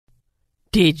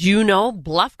Did you know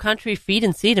Bluff Country Feed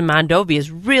and Seed in Mondovi is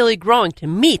really growing to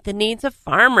meet the needs of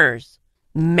farmers?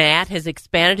 Matt has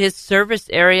expanded his service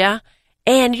area,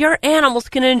 and your animals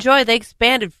can enjoy the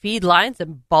expanded feed lines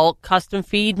and bulk custom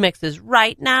feed mixes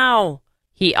right now.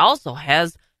 He also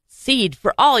has seed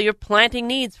for all your planting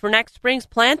needs for next spring's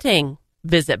planting.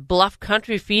 Visit Bluff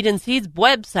Country Feed and Seed's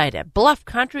website at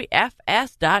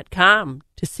bluffcountryfs.com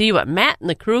to see what Matt and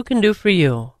the crew can do for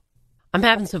you. I'm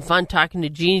having some fun talking to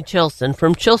Jeannie Chilson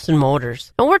from Chilson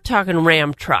Motors, and we're talking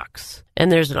Ram trucks. And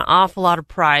there's an awful lot of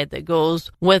pride that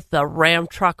goes with the Ram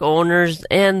truck owners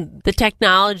and the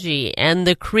technology and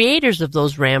the creators of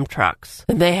those Ram trucks.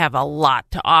 And they have a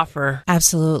lot to offer.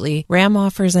 Absolutely. Ram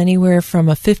offers anywhere from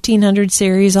a 1500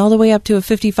 series all the way up to a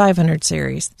 5500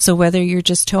 series. So whether you're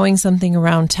just towing something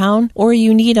around town or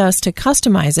you need us to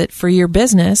customize it for your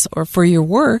business or for your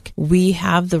work, we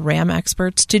have the Ram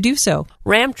experts to do so.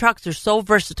 Ram trucks are so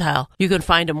versatile. You can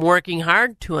find them working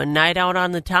hard to a night out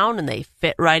on the town, and they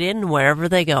fit right in wherever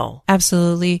they go.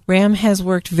 Absolutely. Ram has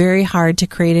worked very hard to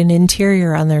create an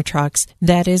interior on their trucks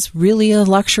that is really a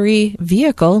luxury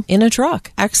vehicle in a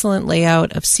truck. Excellent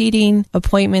layout of seating,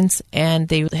 appointments, and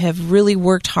they have really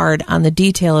worked hard on the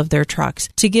detail of their trucks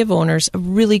to give owners a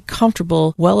really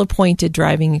comfortable, well-appointed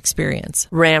driving experience.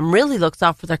 Ram really looks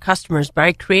out for their customers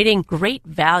by creating great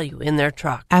value in their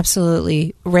truck.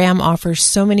 Absolutely. Ram offers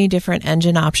so many different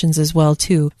engine options as well,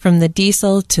 too, from the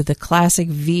diesel to the classic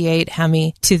V8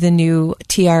 Hemi to the new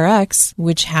TRX,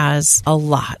 which has a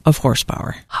lot of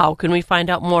horsepower. How can we find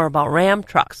out more about Ram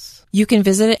trucks? You can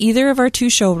visit either of our two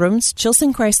showrooms,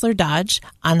 Chilson Chrysler Dodge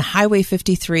on Highway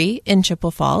 53 in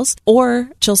Chippewa Falls, or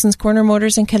Chilson's Corner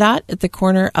Motors in Cadott at the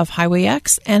corner of Highway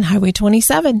X and Highway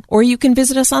 27. Or you can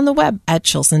visit us on the web at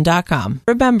chilson.com.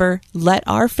 Remember, let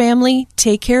our family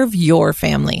take care of your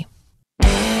family.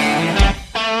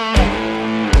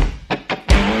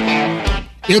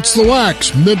 It's the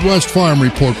Wax Midwest Farm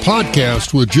Report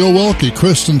podcast with Joe Welke,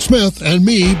 Kristen Smith, and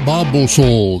me, Bob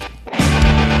Bosold.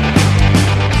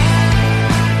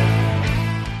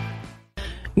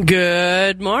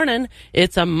 Good morning.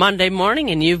 It's a Monday morning,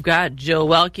 and you've got Joe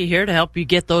Welke here to help you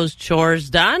get those chores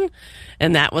done.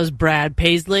 And that was Brad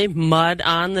Paisley, Mud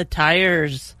on the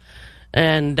Tires.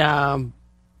 And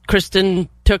Kristen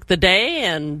took the day,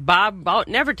 and Bob about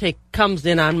never comes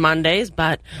in on Mondays,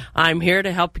 but I'm here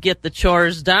to help get the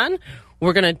chores done.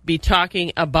 We're going to be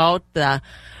talking about the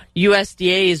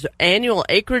USDA's annual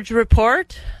acreage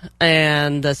report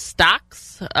and the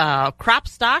stocks, crop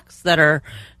stocks that are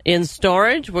in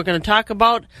storage. We're going to talk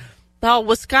about how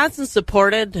Wisconsin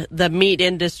supported the meat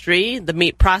industry, the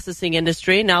meat processing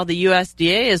industry. Now the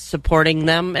USDA is supporting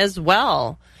them as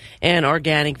well. And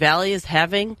Organic Valley is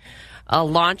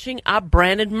launching a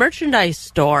branded merchandise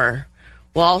store.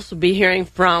 We'll also be hearing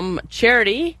from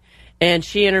Charity, and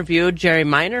she interviewed Jerry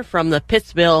Miner from the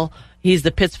Pittsville. He's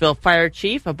the Pittsville Fire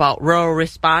Chief, about rural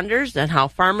responders and how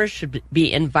farmers should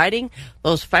be inviting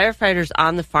those firefighters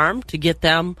on the farm to get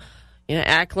them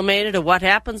acclimated to what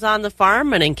happens on the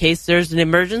farm, and in case there's an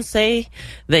emergency,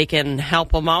 they can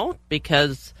help them out,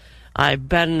 because I've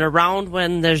been around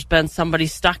when there's been somebody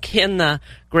stuck in the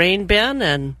grain bin,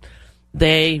 and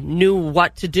they knew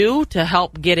what to do to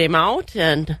help get him out,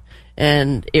 and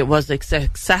it was a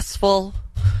successful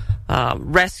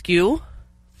rescue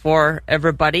for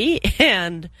everybody.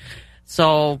 And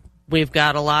so we've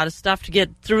got a lot of stuff to get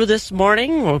through this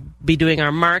morning. We'll be doing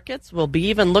our markets. We'll be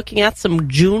even looking at some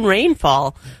June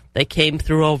rainfall that came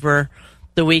through over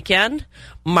the weekend.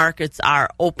 Markets are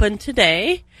open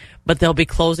today, but they'll be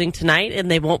closing tonight,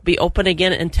 and they won't be open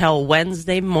again until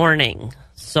Wednesday morning.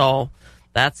 So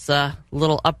that's a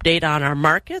little update on our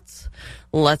markets.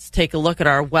 Let's take a look at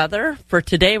our weather. For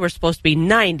today, we're supposed to be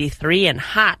 93 and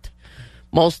hot.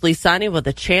 Mostly sunny with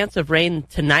a chance of rain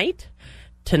tonight.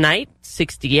 Tonight,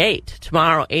 68.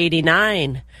 Tomorrow,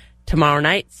 89. Tomorrow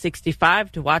night,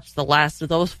 65 to watch the last of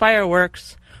those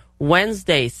fireworks.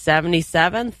 Wednesday,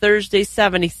 77. Thursday,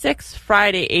 76.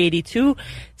 Friday, 82.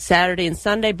 Saturday and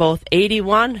Sunday, both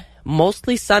 81.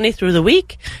 Mostly sunny through the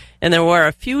week. And there were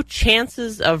a few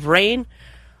chances of rain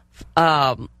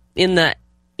in the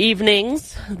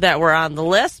evenings that were on the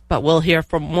list, but we'll hear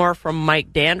more from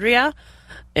Mike Dandria,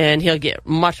 and he'll get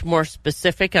much more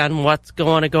specific on what's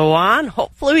going to go on.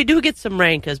 Hopefully we do get some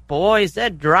rain, because, boy, is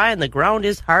that dry and the ground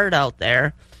is hard out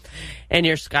there. And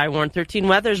your Skywarn 13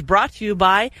 weather is brought to you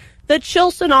by the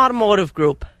Chilson Automotive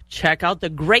Group. Check out the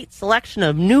great selection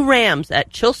of new Rams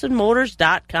at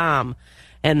chilsonmotors.com.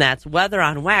 And that's weather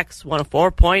on Wax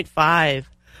 104.5.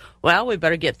 Well, we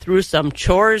better get through some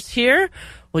chores here.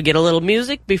 We'll get a little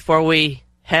music before we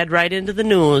head right into the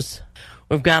news.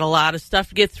 We've got a lot of stuff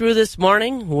to get through this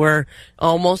morning. We're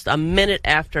almost a minute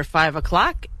after 5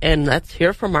 o'clock, and let's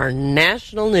hear from our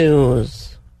national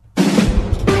news.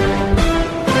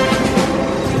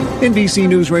 NBC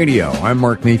News Radio, I'm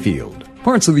Mark Mayfield.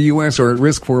 Parts of the U.S. are at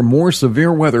risk for more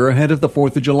severe weather ahead of the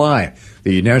 4th of July.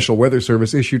 The National Weather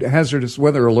Service issued hazardous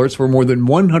weather alerts for more than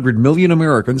 100 million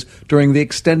Americans during the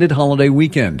extended holiday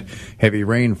weekend. Heavy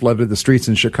rain flooded the streets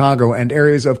in Chicago and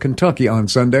areas of Kentucky on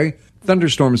Sunday.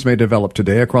 Thunderstorms may develop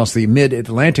today across the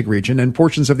mid-Atlantic region and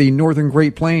portions of the northern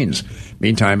Great Plains.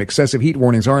 Meantime, excessive heat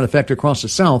warnings are in effect across the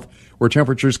South, where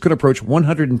temperatures could approach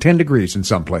 110 degrees in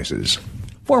some places.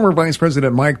 Former Vice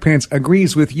President Mike Pence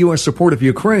agrees with U.S. support of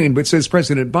Ukraine, but says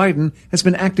President Biden has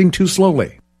been acting too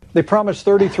slowly. They promised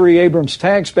 33 Abrams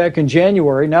tanks back in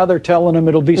January. Now they're telling him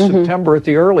it'll be September at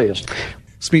the earliest.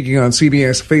 Speaking on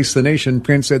CBS Face the Nation,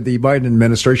 Pence said the Biden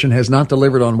administration has not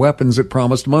delivered on weapons it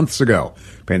promised months ago.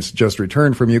 Pence just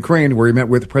returned from Ukraine, where he met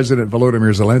with President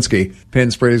Volodymyr Zelensky.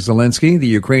 Pence praised Zelensky, the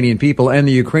Ukrainian people, and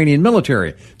the Ukrainian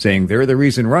military, saying they're the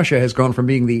reason Russia has gone from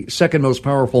being the second most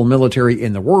powerful military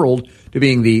in the world to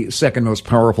being the second most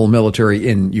powerful military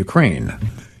in Ukraine.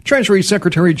 Treasury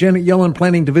Secretary Janet Yellen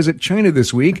planning to visit China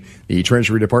this week. The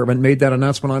Treasury Department made that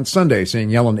announcement on Sunday, saying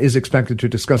Yellen is expected to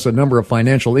discuss a number of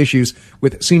financial issues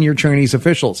with senior Chinese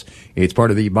officials. It's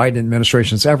part of the Biden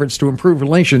administration's efforts to improve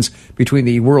relations between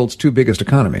the world's two biggest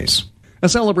economies. A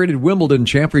celebrated Wimbledon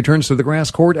champ returns to the grass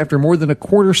court after more than a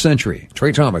quarter century.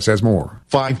 Trey Thomas has more.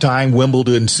 Five-time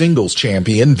Wimbledon singles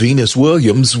champion Venus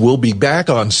Williams will be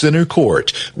back on center court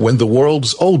when the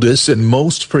world's oldest and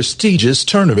most prestigious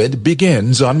tournament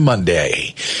begins on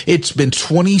Monday. It's been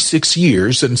 26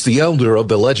 years since the elder of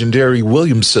the legendary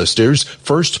Williams sisters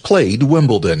first played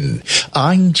Wimbledon.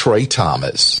 I'm Trey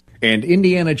Thomas. And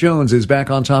Indiana Jones is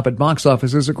back on top at box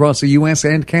offices across the U.S.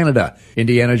 and Canada.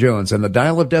 Indiana Jones and the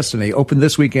Dial of Destiny opened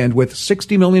this weekend with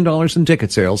 $60 million in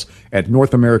ticket sales at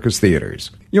North America's theaters.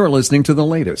 You're listening to the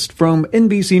latest from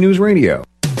NBC News Radio.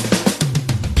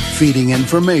 Feeding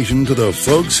information to the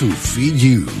folks who feed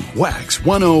you. Wax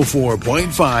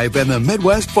 104.5 and the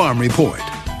Midwest Farm Report.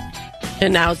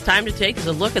 And now it's time to take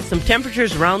a look at some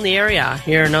temperatures around the area.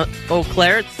 Here in Eau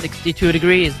Claire, it's 62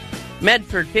 degrees.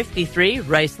 Medford 53,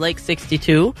 Rice Lake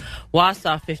 62,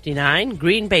 Wausau 59,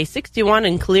 Green Bay 61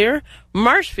 and clear,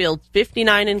 Marshfield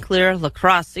 59 and clear, La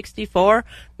Crosse 64,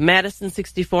 Madison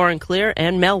 64 and clear,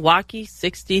 and Milwaukee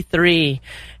 63.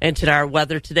 And today our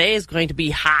weather today is going to be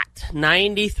hot,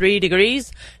 93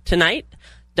 degrees tonight.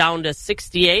 Down to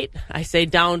 68. I say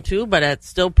down to, but it's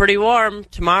still pretty warm.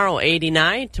 Tomorrow,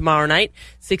 89. Tomorrow night,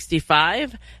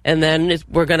 65. And then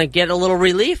we're going to get a little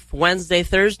relief Wednesday,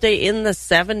 Thursday in the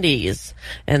 70s.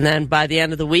 And then by the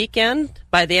end of the week and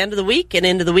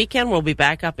into the weekend, we'll be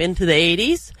back up into the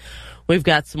 80s. We've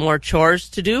got some more chores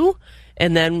to do.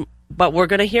 But we're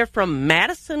going to hear from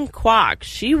Madison Kwak.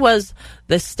 She was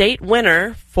the state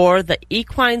winner for the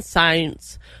Equine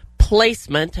Science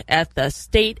placement at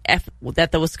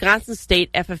the Wisconsin State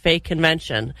FFA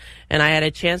convention, and I had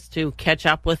a chance to catch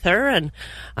up with her, and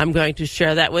I'm going to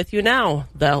share that with you now.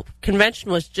 The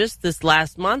convention was just this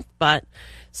last month, but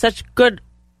such good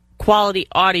quality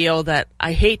audio that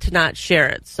I hate to not share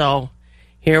it. So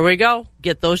here we go.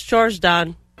 Get those chores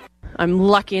done. I'm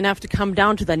lucky enough to come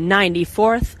down to the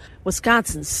 94th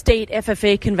Wisconsin State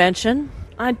FFA convention.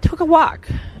 I took a walk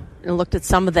and looked at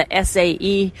some of the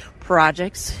SAE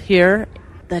projects here.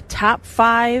 The top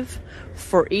 5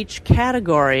 for each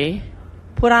category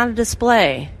put on a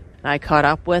display. I caught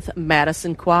up with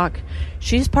Madison Kwak.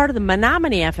 She's part of the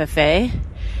Menominee FFA,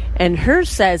 and hers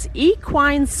says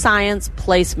Equine Science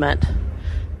Placement.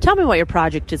 Tell me what your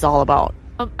project is all about.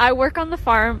 I work on the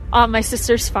farm, on my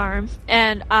sister's farm,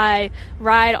 and I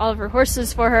ride all of her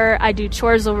horses for her. I do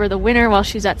chores over the winter while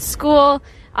she's at school.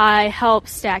 I help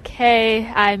stack hay.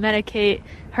 I medicate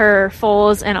her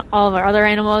foals and all of our other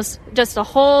animals. Just a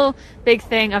whole big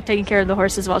thing of taking care of the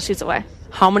horses while she's away.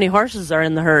 How many horses are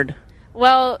in the herd?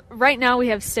 Well, right now we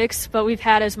have 6, but we've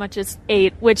had as much as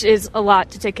 8, which is a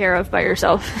lot to take care of by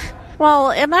yourself.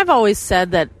 Well, and I've always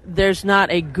said that there's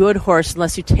not a good horse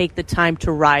unless you take the time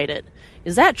to ride it.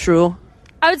 Is that true?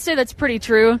 I would say that's pretty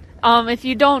true. If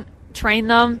you don't train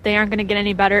them, they aren't going to get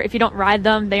any better. If you don't ride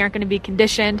them, they aren't going to be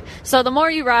conditioned. So the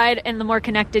more you ride and the more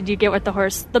connected you get with the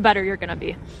horse, the better you're going to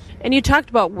be. And you talked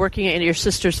about working at your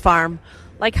sister's farm.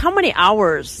 Like, how many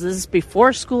hours? Is this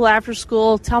before school, after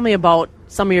school? Tell me about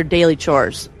some of your daily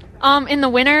chores. In the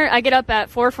winter, I get up at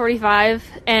 4:45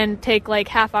 and take like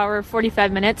half hour,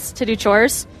 45 minutes to do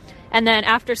chores. And then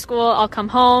after school, I'll come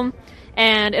home,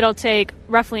 and it'll take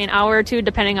roughly an hour or 2,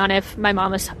 depending on if my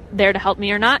mom is there to help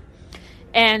me or not.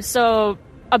 And so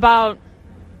about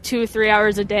 2-3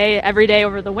 hours a day, every day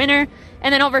over the winter.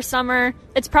 And then over summer,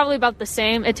 it's probably about the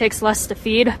same. It takes less to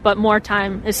feed, but more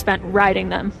time is spent riding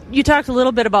them. You talked a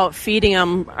little bit about feeding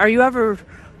them. Are you ever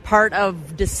part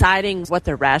of deciding what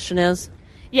their ration is?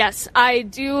 Yes, I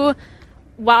do.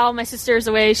 While my sister is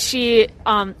away, she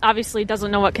obviously doesn't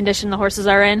know what condition the horses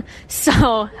are in.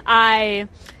 So I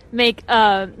make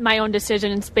my own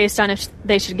decisions based on if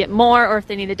they should get more or if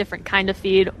they need a different kind of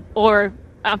feed, or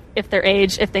if they're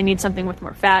aged, if they need something with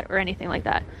more fat or anything like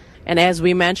that. And as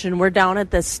we mentioned, we're down at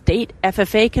the state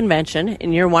FFA convention,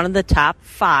 and you're one of the top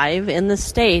 5 in the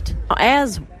state.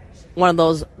 As one of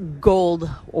those gold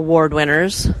award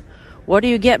winners, what do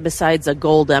you get besides a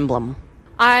gold emblem?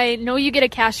 I know you get a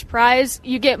cash prize.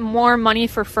 You get more money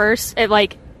for first.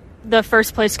 The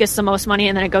first place gets the most money,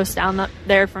 and then it goes down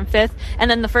there from 5th.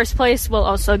 And then the first place will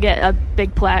also get a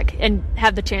big plaque and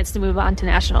have the chance to move on to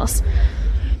nationals.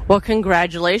 Well,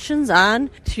 congratulations on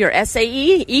to your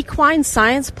SAE Equine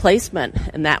Science placement.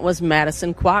 And that was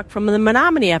Madison Kwak from the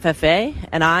Menominee FFA,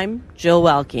 and I'm Jill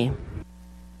Welke.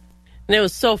 And it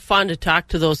was so fun to talk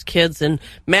to those kids, and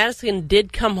Madison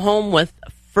did come home with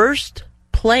first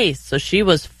place. So she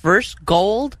was first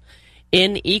gold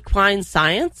in equine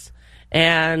science,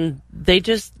 and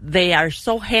they are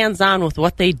so hands-on with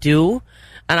what they do,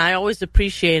 and I always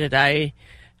appreciate it. I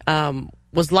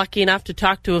was lucky enough to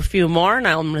talk to a few more, and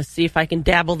I'm going to see if I can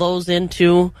dabble those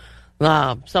into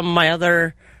some of my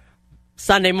other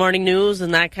Sunday morning news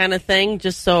and that kind of thing,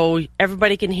 just so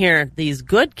everybody can hear these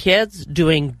good kids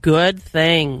doing good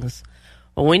things.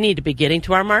 Well, we need to be getting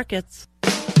to our markets.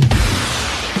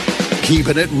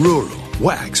 Keeping it rural.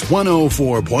 Wax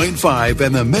 104.5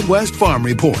 and the Midwest Farm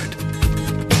Report.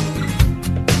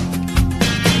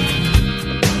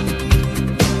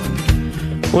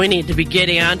 We need to be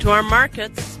getting on to our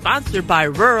markets, sponsored by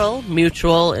Rural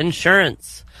Mutual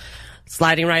Insurance.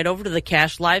 Sliding right over to the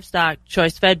cash livestock.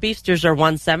 Choice-fed beef steers are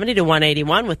 $170 to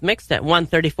 $181, with mixed at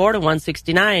 $134 to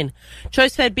 $169.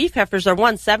 Choice-fed beef heifers are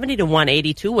 $170 to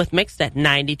 $182, with mixed at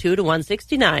 $92 to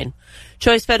 $169.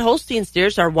 Choice-fed Holstein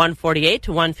steers are $148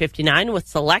 to $159, with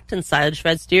select and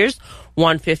silage-fed steers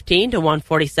 $115 to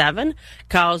 $147.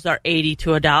 Cows are $80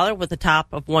 to $1, with a top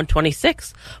of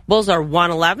 $126. Bulls are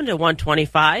 $111 to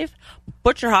 $125.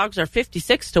 Butcher hogs are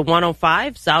 $56 to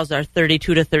 $105. Sows are $32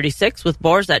 to $36, with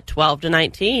boars at $12 to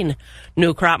 $19.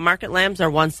 New crop market lambs are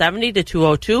 $170 to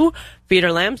 $202.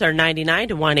 Feeder lambs are $99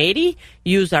 to $180.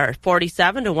 Ewes are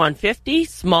 $47 to $150.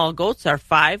 Small goats are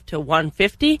 $5 to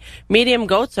 $150. Medium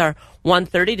goats are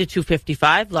 $130 to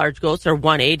 $255. Large goats are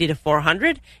 $180 to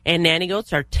 $400. And nanny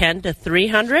goats are $10 to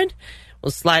 $300.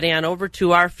 We'll slide on over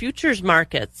to our futures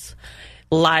markets.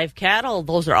 Live cattle,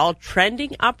 those are all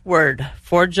trending upward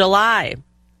for July.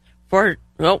 We're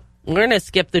going to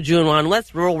skip the June one.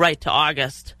 Let's roll right to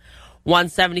August.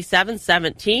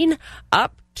 177.17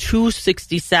 up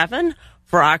 267.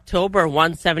 For October,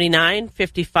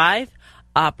 179.55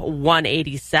 up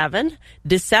 187.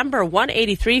 December,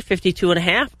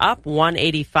 183.52.5 up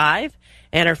 185.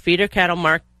 And our feeder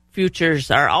cattle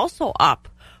futures are also up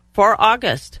for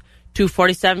August.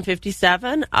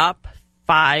 247.57 up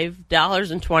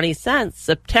 $5.20.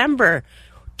 September,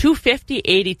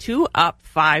 $250.82 up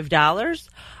 $5.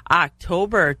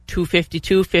 October,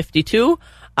 $252.52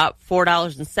 up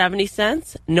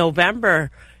 $4.70.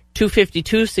 November,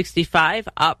 $252.65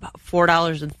 up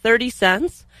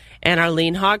 $4.30. And our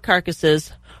lean hog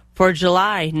carcasses for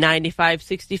July,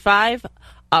 $95.65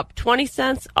 up 20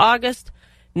 cents. August,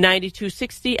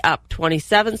 $92.60 up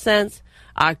 27 cents.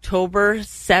 October,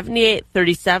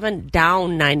 $78.37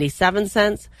 down 97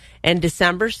 cents. And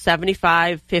December,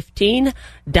 $75.15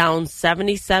 down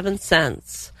 77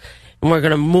 cents. And we're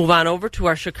going to move on over to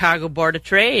our Chicago Board of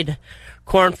Trade.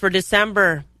 Corn for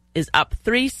December is up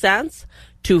 3 cents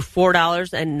to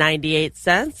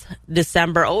 $4.98.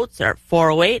 December oats are at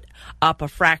 $4.08, up a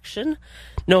fraction.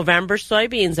 November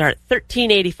soybeans are at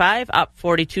 $13.85, up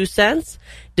 42 cents.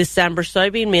 December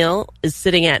soybean meal is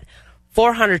sitting at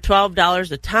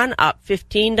 $412 a ton, up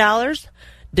 $15.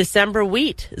 December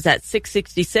wheat is at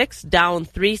 $6.66, down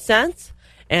 3 cents.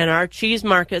 And our cheese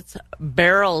markets,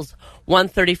 barrels,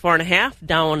 $134.5,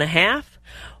 down a half.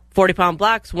 40-pound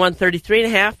blocks,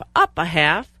 $133.5, up a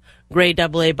half. Gray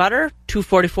AA butter,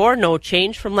 $2.44, no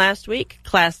change from last week.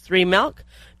 Class 3 milk,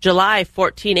 July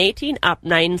 $14.18, up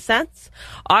 9 cents.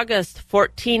 August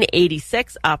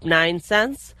 $14.86, up 9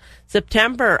 cents.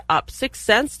 September up 6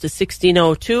 cents to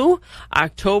 $16.02.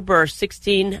 October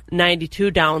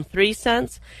 $16.92, down 3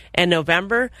 cents. And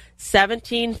November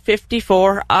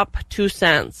 $17.54, up 2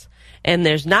 cents. And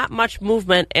there's not much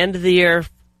movement end of the year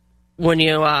when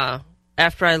you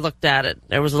after I looked at it.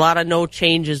 There was a lot of no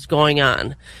changes going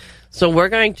on. So we're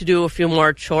going to do a few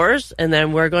more chores, and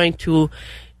then we're going to,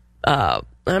 I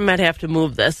might have to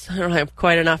move this. I don't have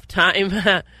quite enough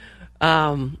time.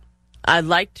 I'd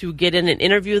like to get in an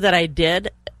interview that I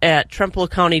did at Trumbull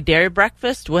County Dairy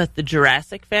Breakfast with the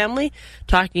Jereczek family,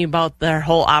 talking about their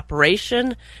whole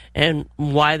operation and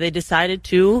why they decided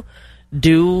to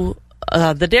do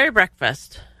the dairy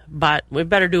breakfast. But we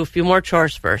better do a few more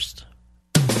chores first.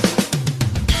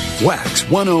 Wax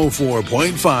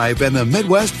 104.5 and the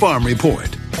Midwest Farm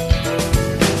Report.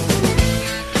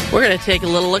 We're going to take a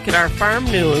little look at our farm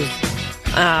news.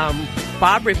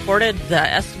 Bob reported the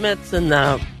estimates and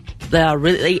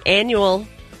the annual.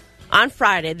 On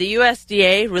Friday, the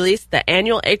USDA released the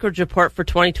annual acreage report for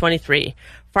 2023.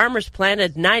 Farmers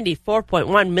planted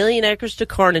 94.1 million acres to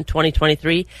corn in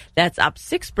 2023. That's up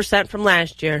 6% from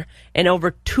last year, and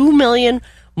over 2 million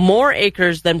more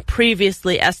acres than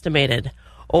previously estimated.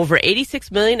 Over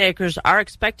 86 million acres are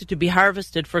expected to be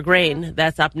harvested for grain.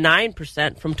 That's up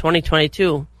 9% from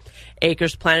 2022.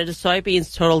 Acres planted to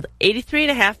soybeans totaled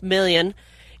 83.5 million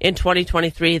in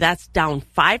 2023. That's down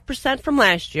 5% from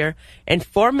last year and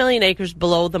 4 million acres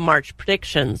below the March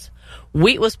predictions.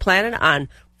 Wheat was planted on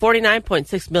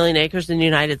 49.6 million acres in the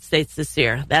United States this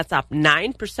year. That's up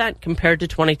 9% compared to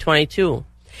 2022.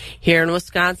 Here in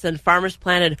Wisconsin, farmers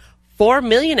planted 4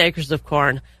 million acres of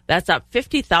corn. That's up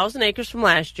 50,000 acres from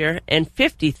last year and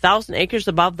 50,000 acres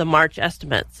above the March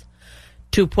estimates.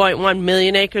 2.1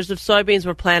 million acres of soybeans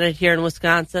were planted here in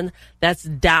Wisconsin. That's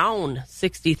down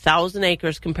 60,000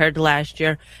 acres compared to last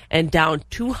year and down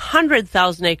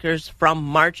 200,000 acres from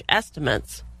March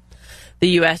estimates.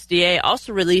 The USDA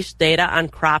also released data on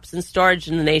crops in storage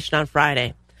in the nation on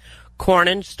Friday. Corn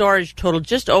in storage totaled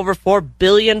just over 4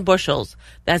 billion bushels.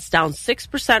 That's down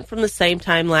 6% from the same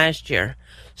time last year.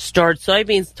 Stored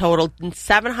soybeans totaled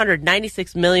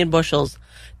 796 million bushels,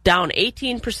 down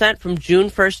 18% from June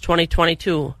 1st,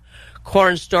 2022.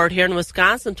 Corn stored here in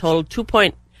Wisconsin totaled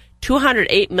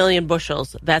 208 million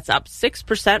bushels. That's up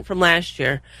 6% from last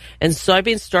year. And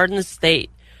soybeans stored in the state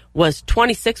was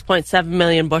 26.7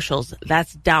 million bushels.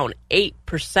 That's down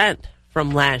 8%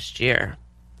 from last year.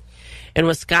 And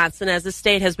Wisconsin, as a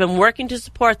state, has been working to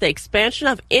support the expansion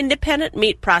of independent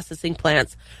meat processing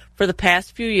plants for the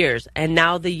past few years. And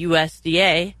now the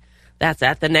USDA, that's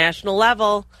at the national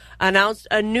level, announced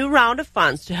a new round of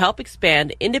funds to help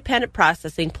expand independent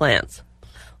processing plants.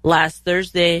 Last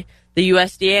Thursday, the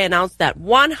USDA announced that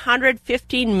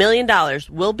 $115 million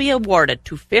will be awarded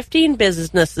to 15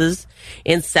 businesses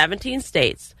in 17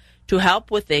 states to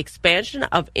help with the expansion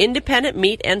of independent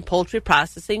meat and poultry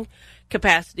processing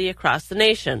capacity across the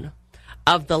nation.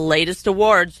 Of the latest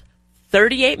awards,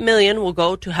 $38 million will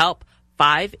go to help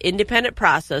 5 independent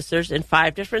processors in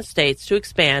 5 different states to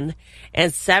expand,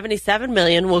 and $77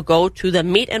 million will go to the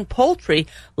meat and poultry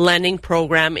lending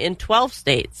program in 12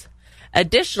 states.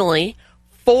 Additionally,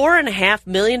 $4.5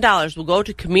 million will go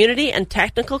to community and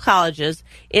technical colleges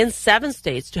in 7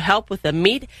 states to help with the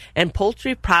meat and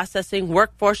poultry processing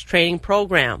workforce training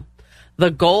program.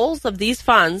 The goals of these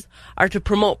funds are to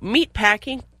promote meat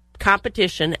packing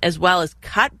competition as well as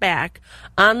cut back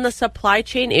on the supply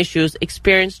chain issues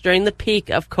experienced during the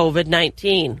peak of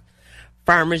COVID-19.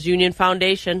 Farmers Union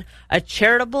Foundation, a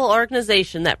charitable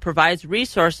organization that provides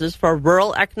resources for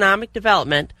rural economic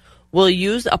development, will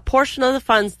use a portion of the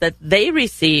funds that they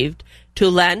received to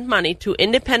lend money to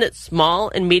independent small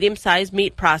and medium-sized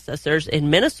meat processors in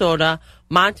Minnesota,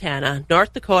 Montana,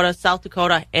 North Dakota, South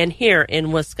Dakota, and here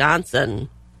in Wisconsin.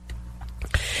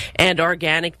 And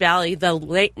Organic Valley,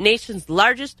 the nation's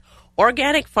largest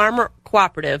organic farmer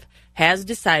cooperative, has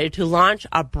decided to launch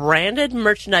a branded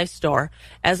merchandise store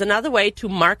as another way to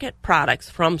market products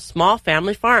from small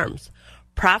family farms.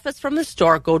 Profits from the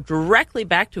store go directly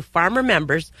back to farmer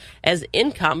members as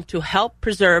income to help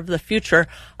preserve the future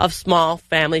of small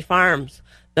family farms.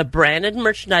 The branded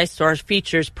merchandise store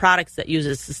features products that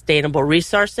uses sustainable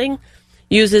resourcing,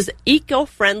 uses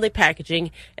eco-friendly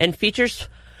packaging, and features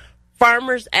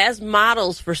farmers as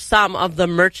models for some of the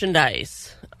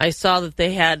merchandise. I saw that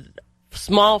they had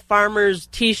small farmers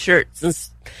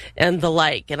T-shirts and the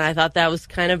like, and I thought that was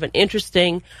kind of an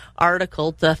interesting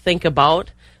article to think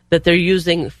about, that they're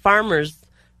using farmers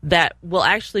that will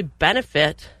actually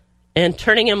benefit and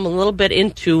turning them a little bit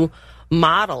into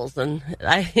models. And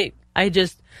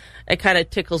it kind of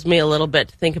tickles me a little bit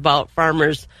to think about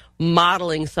farmers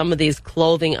modeling some of these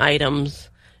clothing items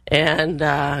and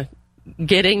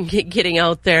getting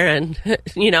out there and,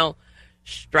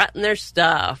 strutting their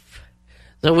stuff.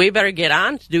 So we better get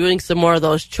on to doing some more of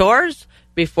those chores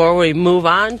before we move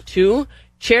on to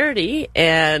Charity,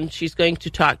 and she's going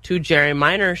to talk to Jerry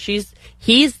Miner. He's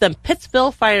the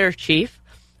Pittsville Fire Chief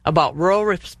about rural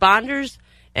responders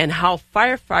and how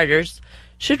firefighters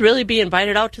should really be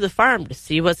invited out to the farm to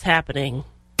see what's happening.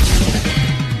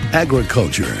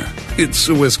 Agriculture. It's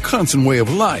a Wisconsin way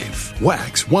of life.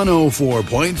 Wax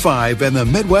 104.5 and the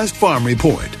Midwest Farm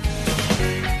Report.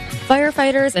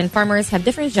 Firefighters and farmers have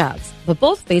different jobs, but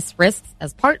both face risks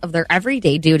as part of their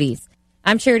everyday duties.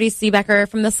 I'm Charity Seebecker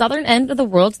from the southern end of the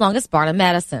world's longest barn in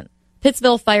Madison.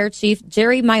 Pittsville Fire Chief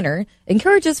Jerry Miner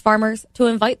encourages farmers to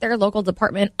invite their local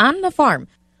department on the farm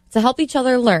to help each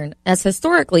other learn, as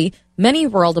historically, many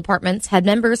rural departments had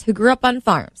members who grew up on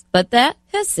farms, but that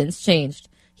has since changed.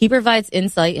 He provides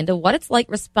insight into what it's like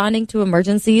responding to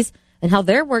emergencies and how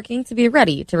they're working to be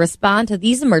ready to respond to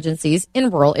these emergencies in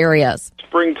rural areas.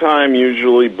 Springtime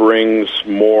usually brings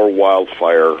more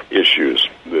wildfire issues.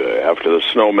 After the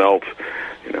snow melt,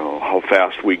 how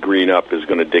fast we green up is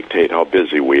going to dictate how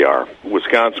busy we are.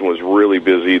 Wisconsin was really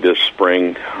busy this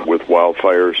spring with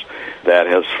wildfires. That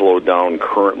has slowed down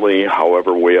currently.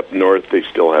 However, way up north, they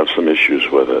still have some issues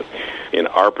with it. In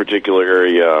our particular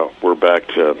area, we're back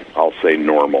to, I'll say,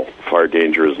 normal. Fire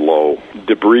danger is low.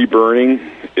 Debris burning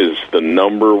is the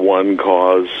number one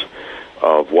cause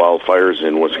of wildfires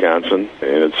in Wisconsin,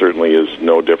 and it certainly is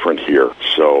no different here.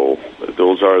 So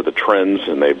those are the trends,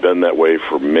 and they've been that way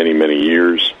for many, many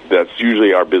years. That's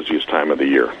usually our busiest time of the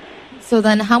year. So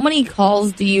then how many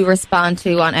calls do you respond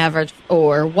to on average,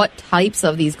 or what types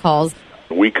of these calls?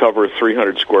 We cover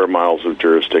 300 square miles of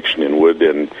jurisdiction in Wood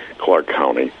and Clark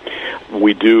County.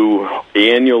 We do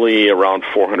annually around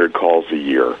 400 calls a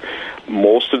year.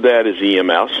 Most of that is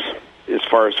EMS. As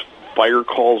far as fire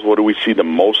calls, what do we see the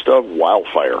most of?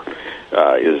 Wildfire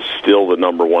is still the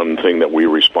number one thing that we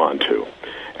respond to.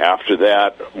 After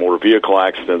that, motor vehicle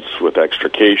accidents with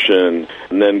extrication,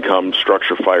 and then come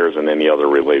structure fires and any other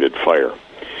related fire.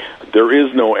 There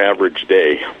is no average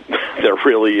day. There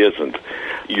really isn't.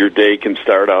 Your day can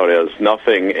start out as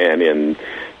nothing, and in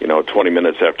 20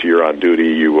 minutes after you're on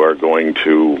duty, you are going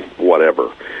to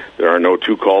whatever. There are no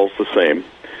two calls the same.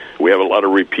 We have a lot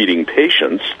of repeating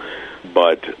patients,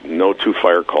 but no two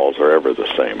fire calls are ever the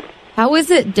same. How is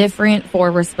it different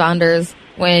for responders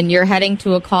when you're heading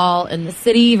to a call in the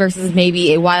city versus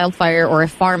maybe a wildfire or a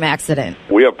farm accident?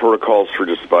 We have protocols for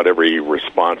just about every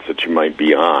response that you might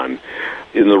be on.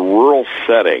 In the rural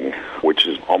setting, which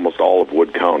is almost all of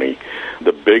Wood County,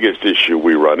 the biggest issue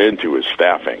we run into is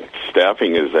staffing.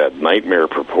 Staffing is at nightmare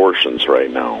proportions right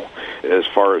now. As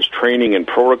far as training and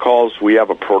protocols, we have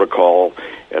a protocol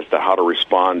as to how to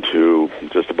respond to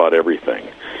just about everything.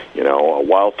 A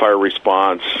wildfire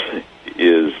response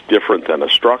is different than a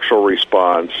structural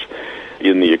response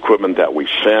in the equipment that we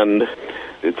send.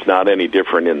 It's not any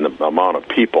different in the amount of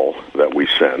people that we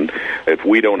send. If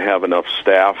we don't have enough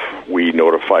staff, we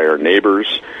notify our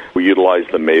neighbors. We utilize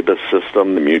the MABUS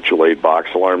system, the mutual aid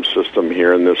box alarm system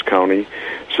here in this county.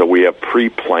 So we have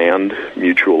pre-planned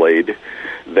mutual aid.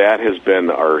 That has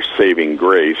been our saving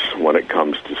grace when it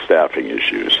comes to staffing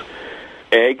issues.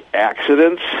 Ag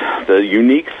accidents, the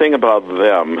unique thing about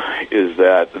them is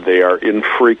that they are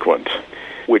infrequent,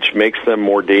 which makes them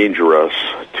more dangerous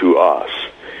to us.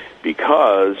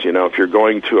 Because, if you're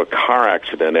going to a car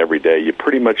accident every day, you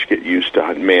pretty much get used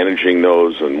to managing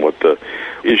those and what the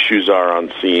issues are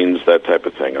on scenes, that type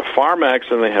of thing. A farm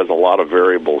accident has a lot of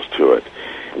variables to it.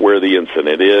 Where the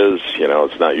incident is,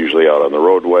 it's not usually out on the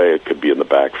roadway. It could be in the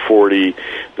back 40.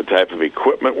 The type of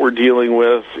equipment we're dealing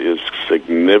with is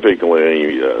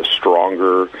significantly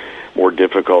stronger, more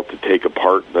difficult to take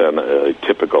apart than a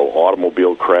typical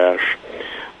automobile crash.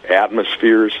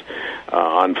 Atmospheres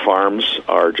on farms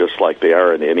are just like they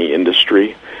are in any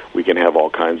industry. We can have all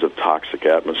kinds of toxic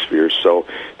atmospheres. So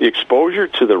the exposure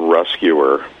to the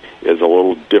rescuer is a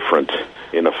little different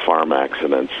in a farm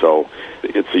accident. So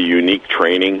it's a unique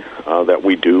training that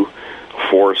we do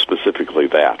for specifically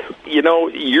that.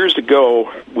 Years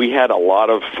ago, we had a lot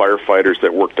of firefighters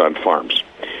that worked on farms,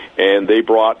 and they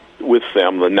brought with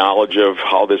them the knowledge of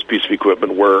how this piece of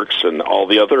equipment works and all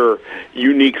the other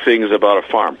unique things about a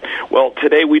farm. Well,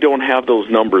 today we don't have those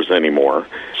numbers anymore.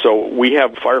 So we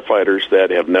have firefighters that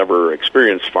have never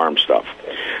experienced farm stuff.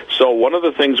 So one of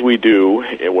the things we do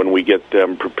when we get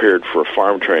them prepared for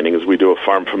farm training is we do a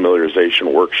farm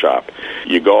familiarization workshop.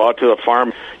 You go out to the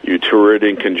farm, you tour it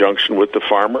in conjunction with the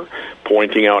farmer,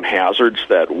 pointing out hazards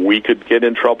that we could get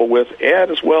in trouble with,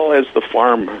 and as well as the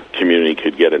farm community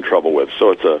could get in trouble with.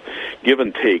 So it's a give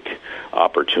and take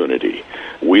opportunity.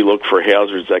 We look for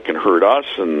hazards that can hurt us,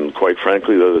 and quite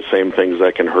frankly, they're the same things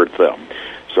that can hurt them.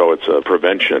 So it's a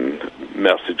prevention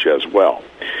message as well.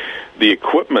 The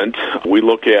equipment, we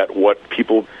look at what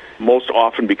people most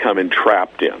often become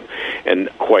entrapped in. And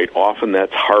quite often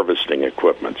that's harvesting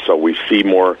equipment. So we see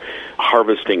more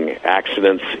harvesting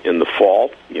accidents in the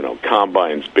fall.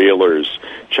 Combines, balers,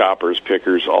 choppers,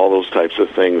 pickers, all those types of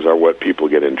things are what people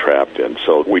get entrapped in.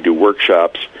 So we do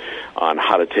workshops on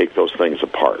how to take those things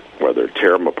apart, whether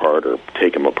tear them apart or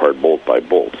take them apart bolt by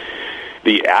bolt.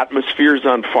 The atmospheres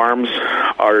on farms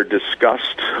are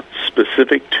discussed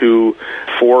specific to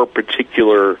 4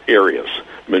 particular areas.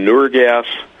 Manure gas,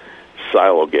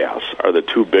 silo gas are the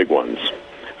 2 big ones.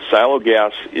 Silo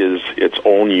gas is its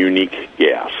own unique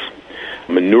gas.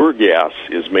 Manure gas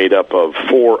is made up of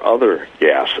 4 other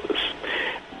gases.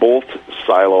 Both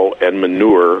silo and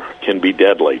manure can be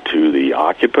deadly to the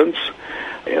occupants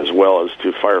as well as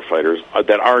to firefighters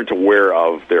that aren't aware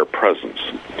of their presence.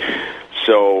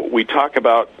 So we talk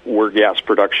about where gas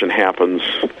production happens,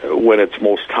 when it's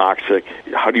most toxic.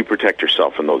 How do you protect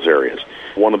yourself in those areas?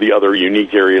 One of the other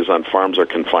unique areas on farms are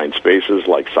confined spaces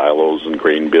like silos and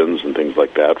grain bins and things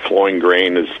like that. Flowing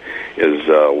grain is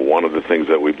one of the things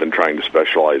that we've been trying to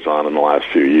specialize on in the last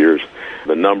few years.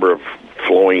 The number of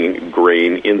flowing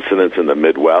grain incidents in the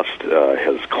Midwest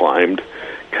has climbed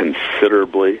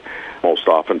considerably. Most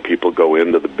often people go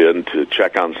into the bin to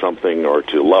check on something or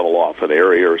to level off an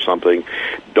area or something,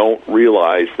 don't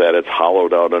realize that it's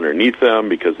hollowed out underneath them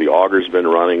because the auger's been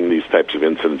running. These types of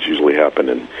incidents usually happen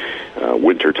in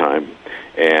wintertime,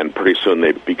 and pretty soon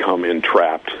they become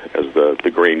entrapped as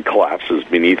the grain collapses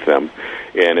beneath them,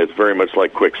 and it's very much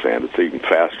like quicksand. It's even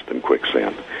faster than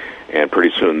quicksand, and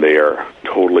pretty soon they are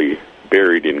totally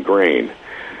buried in grain.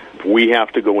 We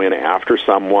have to go in after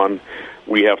someone.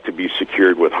 We have to be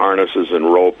secured with harnesses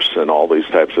and ropes and all these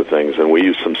types of things, and we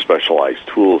use some specialized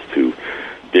tools to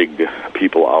dig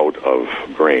people out of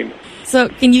grain. So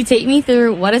can you take me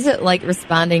through what is it like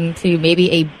responding to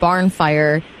maybe a barn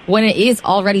fire when it is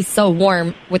already so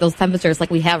warm with those temperatures like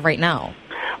we have right now?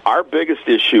 Our biggest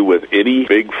issue with any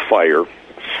big fire,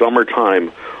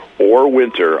 summertime or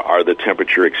winter, are the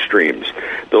temperature extremes.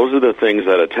 Those are the things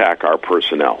that attack our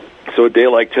personnel. So a day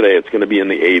like today, it's going to be in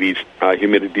the 80s.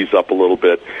 Humidity's up a little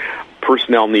bit.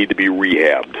 Personnel need to be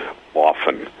rehabbed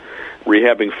often.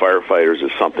 Rehabbing firefighters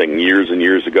is something years and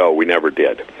years ago we never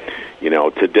did.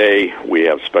 Today we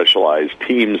have specialized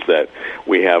teams that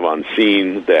we have on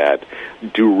scene that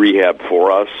do rehab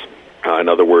for us. In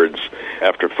other words,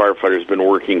 after firefighters been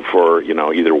working for,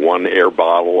 either 1 air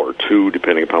bottle or 2,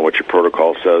 depending upon what your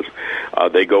protocol says,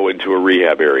 they go into a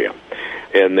rehab area.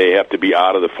 And they have to be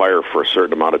out of the fire for a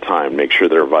certain amount of time, make sure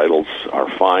their vitals are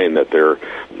fine, that they're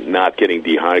not getting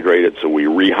dehydrated, so we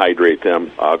rehydrate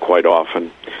them quite often.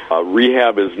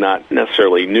 Rehab is not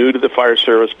necessarily new to the fire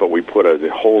service, but we put a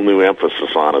whole new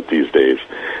emphasis on it these days.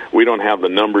 We don't have the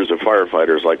numbers of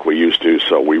firefighters like we used to,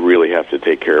 so we really have to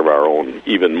take care of our own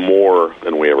even more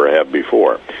than we ever have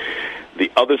before. The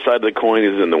other side of the coin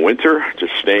is in the winter,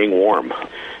 just staying warm.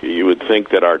 You would think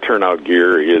that our turnout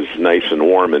gear is nice and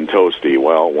warm and toasty.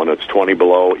 Well, when it's 20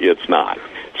 below, it's not.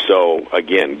 So,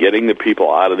 again, getting the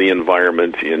people out of the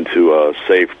environment into a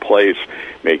safe place,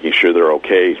 making sure they're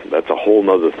okay, that's a whole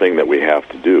other thing that we have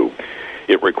to do.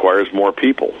 It requires more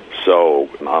people. So,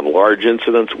 on large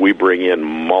incidents, we bring in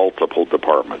multiple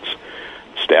departments.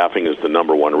 Staffing is the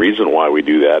number one reason why we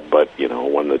do that, but,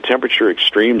 when the temperature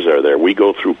extremes are there, we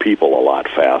go through people a lot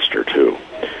faster, too.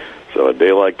 So a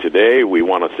day like today, we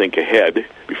want to think ahead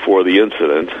before the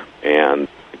incident and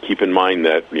keep in mind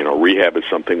that, rehab is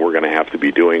something we're going to have to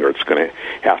be doing, or it's going to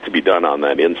have to be done on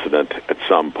that incident at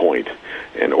some point.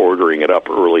 And ordering it up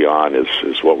early on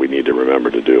is what we need to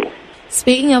remember to do.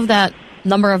 Speaking of that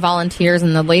number of volunteers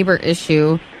and the labor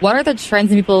issue, what are the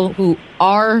trends in people who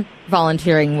are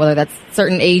volunteering, whether that's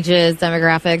certain ages,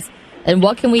 demographics, and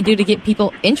what can we do to get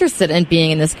people interested in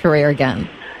being in this career again?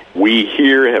 We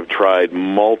here have tried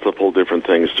multiple different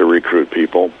things to recruit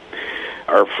people.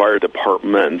 Our fire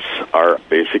departments are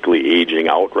basically aging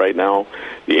out right now.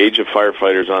 The age of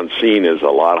firefighters on scene is a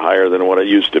lot higher than what it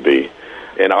used to be.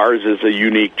 And ours is a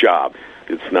unique job.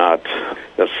 It's not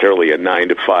necessarily a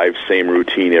 9-to-5, same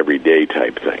routine every day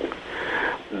type thing.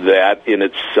 That in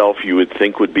itself you would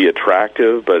think would be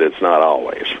attractive, but it's not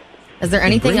always. Is there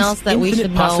anything else that we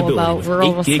should know about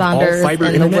rural responders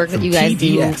and the work that you guys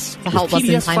do to help us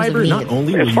in times of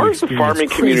need? As far as the farming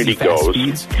community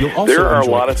goes, there are a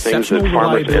lot of things that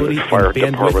farmers and fire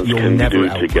departments can do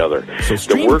together.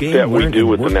 The work that we do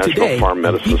with the National Farm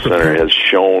Medicine Center has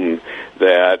shown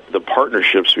that the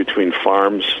partnerships between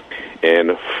farms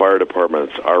and fire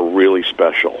departments are really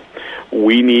special.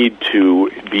 We need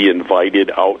to be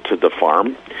invited out to the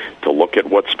farm to look at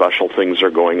what special things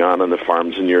are going on the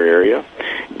farms in your area,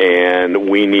 and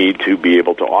we need to be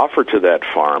able to offer to that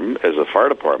farm as a fire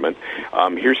department,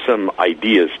 here's some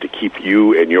ideas to keep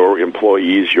you and your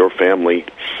employees, your family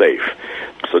safe.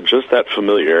 So just that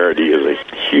familiarity is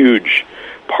a huge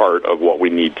part of what we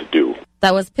need to do.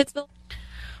 That was Pittsville.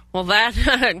 Well, that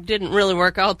didn't really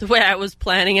work out the way I was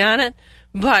planning on it,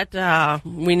 but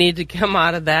we need to come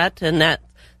out of that, and that's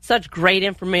such great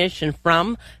information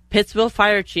from Pittsville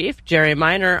Fire Chief Jerry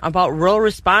Miner about rural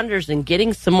responders and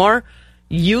getting some more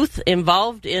youth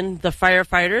involved in the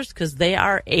firefighters because they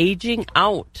are aging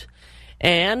out.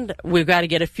 And we've got to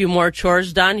get a few more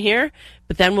chores done here,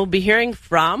 but then we'll be hearing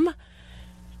from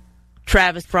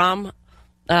Travis from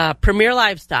Premier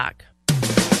Livestock.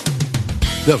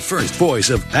 The first voice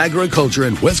of agriculture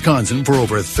in Wisconsin for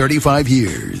over 35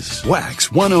 years. Wax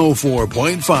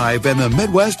 104.5 and the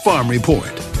Midwest Farm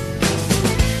Report.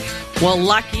 Well,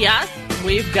 lucky us,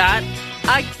 we've got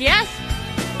a guest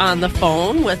on the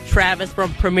phone with Travis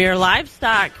from Premier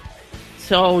Livestock.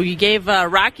 So you gave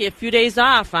Rocky a few days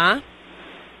off, huh?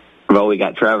 Well, we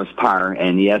got Travis Parr,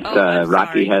 and yes,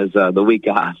 Rocky has the week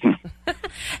off.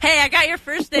 Hey, I got your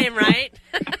first name right.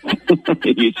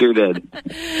 You sure did.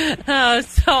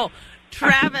 So,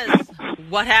 Travis,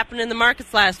 what happened in the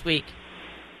markets last week?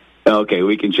 Okay,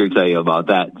 we can sure tell you about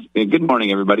that. Good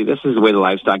morning, everybody. This is the way the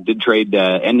livestock did trade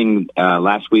ending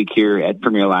last week here at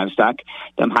Premier Livestock.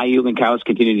 Them high-yielding cows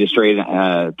continue to trade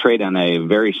on a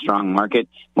very strong market.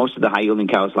 Most of the high-yielding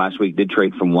cows last week did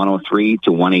trade from 103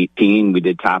 to 118. We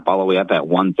did top all the way up at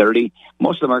 130.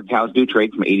 Most of the market cows do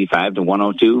trade from 85 to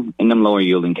 102, and them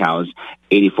lower-yielding cows,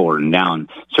 84 and down.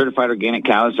 Certified organic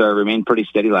cows remained pretty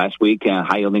steady last week.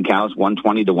 High-yielding cows,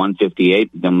 120 to 158.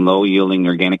 Them low-yielding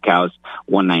organic cows,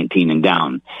 119 and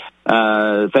down.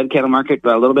 Fed cattle market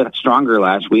a little bit stronger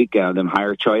last week. Them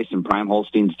higher choice and prime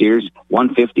Holstein steers,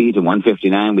 150 to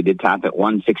 159. We did top at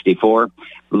 164.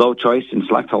 Low choice and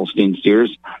select Holstein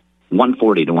steers,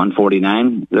 140 to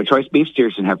 149. The choice beef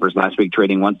steers and heifers last week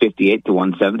trading 158 to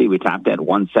 170. We topped at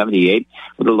 178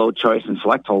 with the low choice and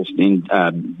select Holstein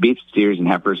beef steers and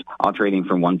heifers all trading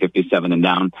from 157 and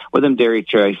down. With them dairy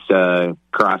choice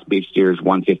cross beef steers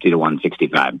 150 to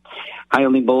 165.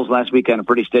 High-yielding bulls last week on a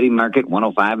pretty steady market,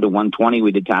 105 to 120.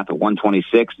 We did top at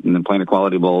 126, and then plainer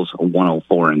quality bulls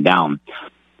 104 and down.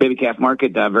 Baby calf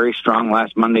market, very strong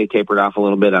last Monday, tapered off a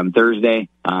little bit on Thursday.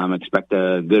 Expect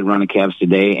a good run of calves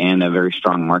today and a very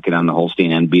strong market on the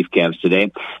Holstein and beef calves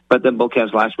today. But the bull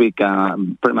calves last week,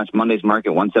 pretty much Monday's market,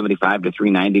 175 to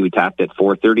 390. We topped at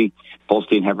 430.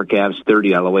 Holstein heifer calves,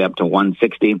 30 all the way up to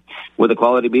 160. With the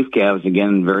quality beef calves,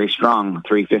 again, very strong,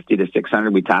 350 to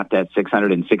 600. We topped at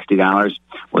 $660.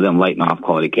 With them light and off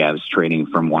quality calves trading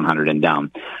from 100 and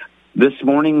down. This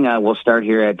morning, we'll start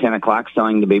here at 10 o'clock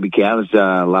selling the baby calves.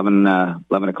 11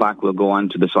 o'clock, we'll go on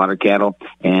to the slaughter cattle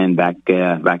and back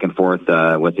and forth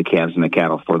with the calves and the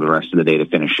cattle for the rest of the day to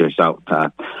finish this out.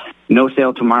 No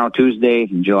sale tomorrow, Tuesday,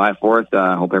 July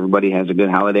 4th. Hope everybody has a good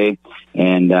holiday.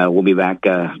 And we'll be back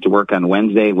to work on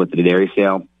Wednesday with the dairy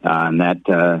sale. On that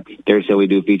dairy sale, we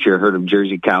do feature a herd of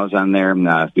Jersey cows on there,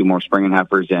 a few more spring and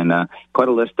heifers, and quite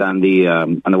a list on the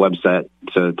website.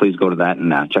 So please go to that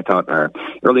and check out our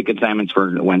early consignments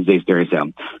for Wednesday's dairy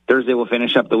sale. Thursday, we'll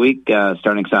finish up the week,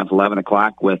 starting south 11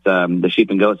 o'clock with the sheep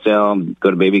and goat sale.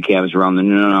 Go to baby calves around the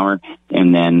noon hour,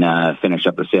 and then finish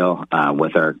up the sale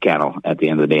with our cattle at the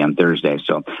end of the day on Thursday.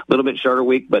 So a little bit shorter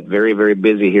week, but very, very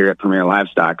busy here at Premier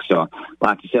Livestock. So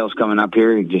lots of sales coming up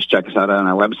here. Just check us out on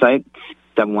our website.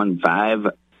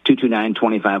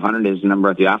 715-229-2500 is the number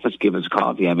at the office. Give us a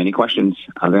call if you have any questions.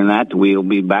 Other than that, we'll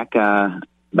be back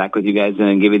with you guys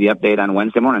and give you the update on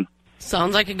Wednesday morning.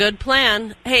 Sounds like a good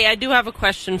plan. Hey, I do have a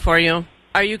question for you.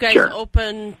 Are you guys Sure.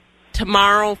 open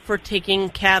tomorrow for taking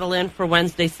cattle in for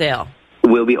Wednesday sale?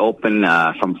 We'll be open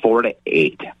from 4 to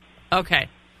 8. Okay.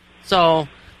 So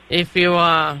if you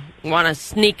want to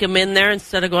sneak them in there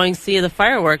instead of going see the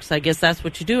fireworks, I guess that's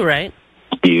what you do, right?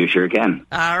 You sure can.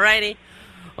 All righty.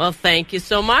 Well, thank you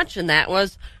so much. And that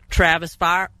was Travis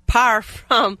Parr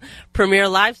from Premier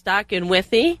Livestock in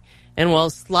Withee. And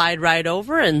we'll slide right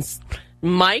over. And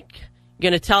Mike, you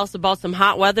going to tell us about some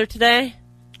hot weather today?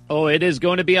 Oh, it is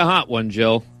going to be a hot one,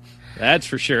 Jill. That's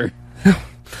for sure.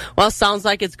 Well, sounds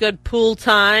like it's good pool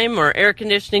time or air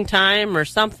conditioning time or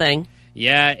something.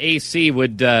 Yeah, AC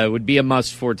would be a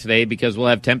must for today because we'll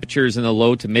have temperatures in the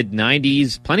low to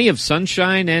mid-90s, plenty of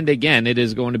sunshine, and again, it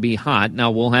is going to be hot. Now,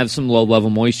 we'll have some low-level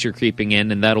moisture creeping in,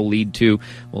 and that'll lead to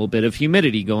a little bit of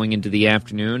humidity going into the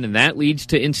afternoon, and that leads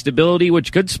to instability,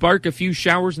 which could spark a few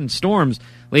showers and storms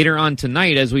later on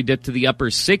tonight as we dip to the upper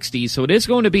 60s, so it is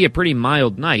going to be a pretty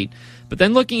mild night. But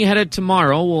then looking ahead at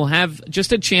tomorrow, we'll have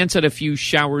just a chance at a few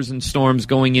showers and storms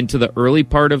going into the early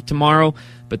part of tomorrow.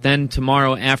 But then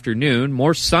tomorrow afternoon,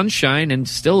 more sunshine and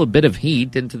still a bit of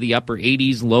heat into the upper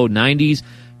 80s, low 90s.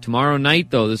 Tomorrow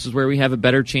night, though, this is where we have a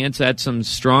better chance at some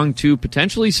strong to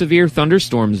potentially severe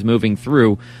thunderstorms moving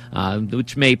through,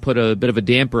 which may put a bit of a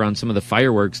damper on some of the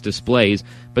fireworks displays.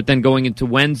 But then going into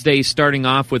Wednesday, starting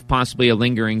off with possibly a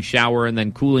lingering shower and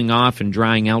then cooling off and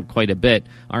drying out quite a bit.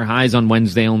 Our highs on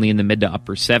Wednesday only in the mid to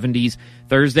upper 70s.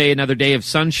 Thursday, another day of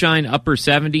sunshine, upper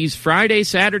 70s. Friday,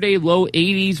 Saturday, low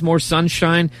 80s, more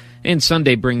sunshine. And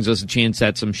Sunday brings us a chance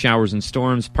at some showers and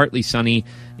storms, partly sunny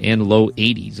and low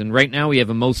 80s. And right now we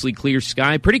have a mostly clear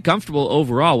sky, pretty comfortable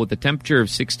overall with a temperature of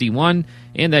 61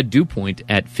 and that dew point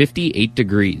at 58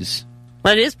 degrees.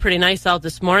 Well, it is pretty nice out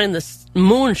this morning. The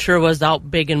moon sure was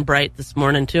out big and bright this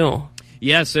morning, too.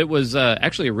 Yes, it was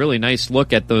actually a really nice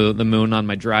look at the moon on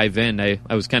my drive in. I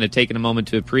was kind of taking a moment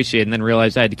to appreciate it and then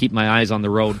realized I had to keep my eyes on the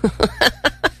road.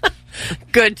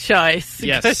 Good choice.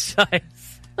 Yes. Good choice.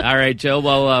 All right, Joe.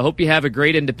 Well, hope you have a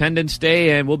great Independence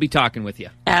Day, and we'll be talking with you.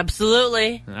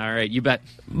 Absolutely. All right, you bet.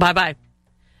 Bye-bye.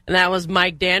 And that was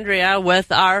Mike Dandria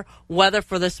with our weather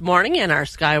for this morning, and our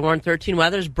Skywarn 13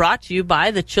 weather is brought to you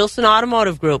by the Chilson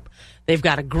Automotive Group. They've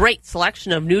got a great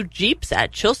selection of new Jeeps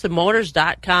at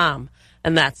ChilsonMotors.com.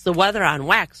 And that's the weather on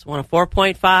Wax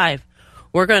 104.5.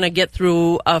 We're going to get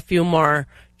through a few more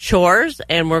chores,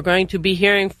 and we're going to be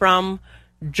hearing from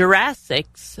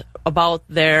Jereczek about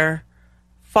their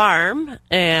farm,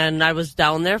 and I was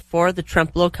down there for the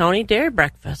Trempealeau County Dairy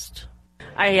Breakfast.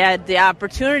 I had the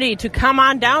opportunity to come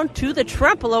on down to the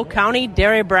Trempealeau County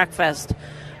Dairy Breakfast.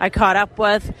 I caught up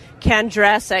with Ken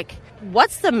Jereczek.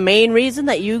 What's the main reason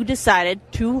that you decided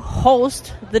to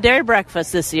host the Dairy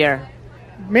Breakfast this year?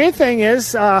 Main thing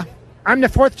is I'm the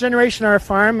fourth generation on our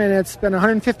farm, and it's been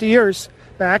 150 years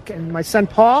back, and my son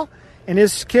Paul and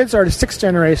his kids are the sixth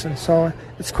generation, so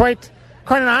it's quite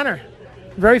an honor.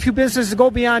 Very few businesses go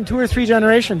beyond 2 or 3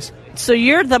 generations. So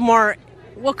you're the more,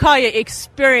 we'll call you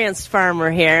experienced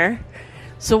farmer here.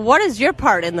 So what is your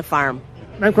part in the farm?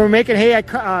 Like when we're making hay, I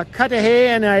cut the hay,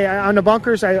 and on the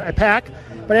bunkers I pack.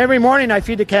 But every morning I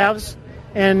feed the calves,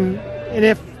 and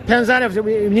if depends on if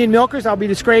we need milkers, I'll be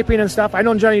the scraping and stuff. I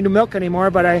don't generally do milk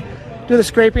anymore, but I do the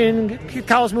scraping, keep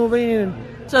cows moving.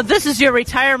 And so this is your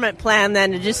retirement plan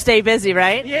then, to just stay busy,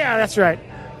 right? Yeah, that's right.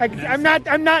 I'm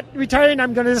not retiring.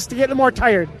 I'm going to just get more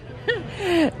tired.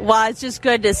 Well, it's just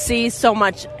good to see so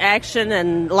much action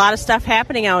and a lot of stuff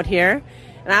happening out here.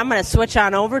 And I'm going to switch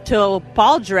on over to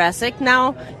Paul Jereczek.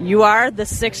 Now, you are the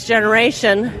sixth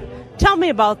generation. Tell me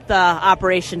about the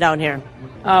operation down here.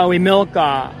 We milk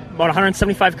about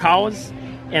 175 cows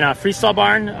in a freestall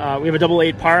barn. We have a double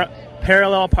 8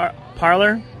 parallel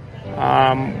parlor.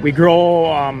 We grow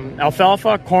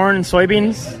alfalfa, corn, and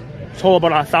soybeans. Total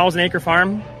about a 1,000-acre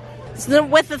farm. So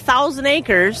with 1,000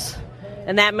 acres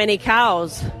and that many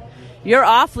cows, you're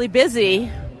awfully busy,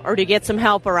 or do you get some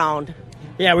help around?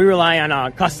 Yeah, we rely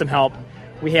on custom help.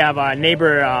 We have a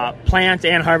neighbor plant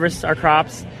and harvest our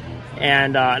crops,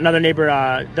 and another neighbor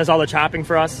does all the chopping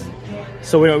for us.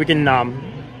 So we can.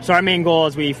 So our main goal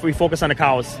is we focus on the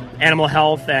cows, animal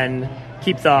health, and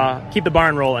keep the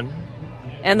barn rolling.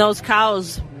 And those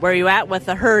cows, where are you at with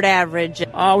the herd average?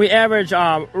 We average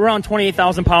around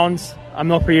 28,000 pounds of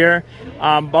milk per year,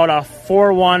 about a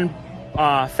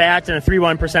 4.1 fat and a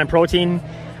 3.1% protein.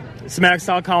 Somatic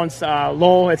cell counts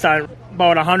low. It's at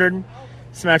about 100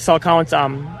 somatic cell counts.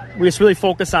 We just really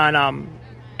focus on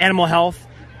animal health,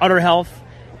 udder health,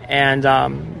 and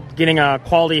getting a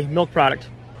quality milk product.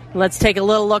 Let's take a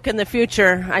little look in the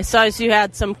future. I saw you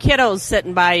had some kiddos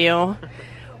sitting by you.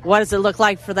 What does it look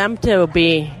like for them to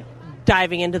be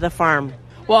diving into the farm?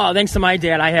 Well, thanks to my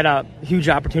dad, I had a huge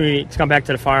opportunity to come back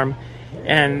to the farm,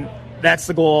 and that's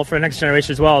the goal for the next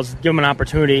generation as well, is give them an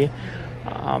opportunity.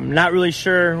 Not really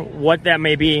sure what that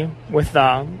may be with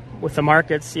the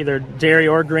markets, either dairy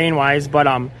or grain-wise, but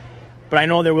I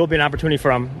know there will be an opportunity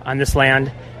for them on this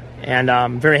land, and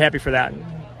I'm very happy for that.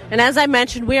 And as I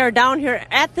mentioned, we are down here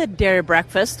at the Dairy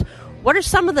Breakfast. What are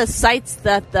some of the sights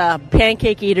that the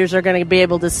pancake eaters are going to be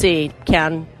able to see,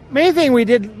 Ken? Main thing we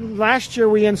did last year,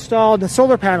 we installed the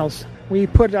solar panels. We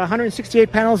put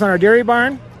 168 panels on our dairy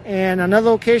barn, and another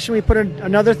location we put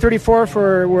another 34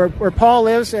 for where Paul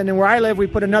lives, and then where I live we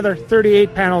put another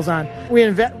 38 panels on. We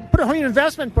put only an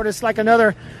investment, but it's like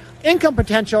another income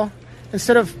potential.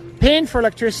 Instead of paying for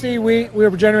electricity, we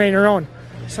were generating our own.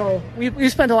 So we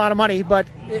spent a lot of money, but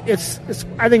I think it's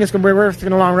going to be worth it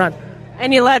in the long run.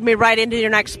 And you led me right into your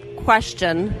next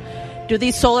question. Do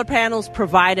these solar panels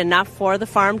provide enough for the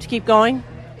farm to keep going?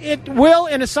 It will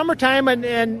in the summertime,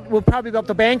 and we'll probably be able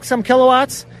to bank some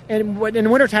kilowatts. And in the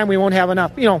wintertime, we won't have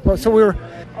enough. So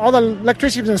all the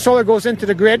electricity from the solar goes into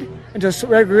the grid, into the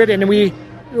regular grid, and we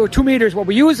 2 meters what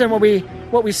we use and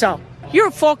what we sell. You're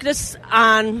focused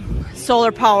on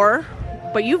solar power,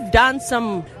 but you've done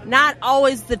some not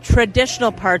always the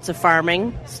traditional parts of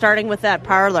farming, starting with that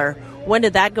parlor. When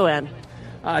did that go in?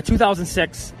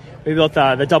 2006. We built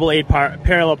the double 8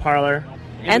 parallel parlor.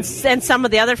 And some of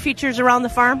the other features around the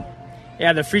farm?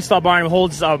 Yeah, the freestall barn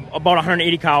holds about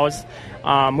 180 cows.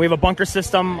 We have a bunker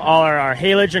system. All our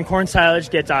haylage and corn silage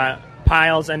get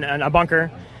piles and a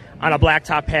bunker on a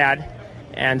blacktop pad.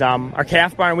 And our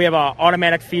calf barn, we have an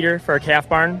automatic feeder for a calf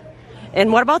barn.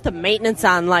 And what about the maintenance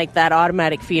on that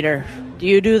automatic feeder? Do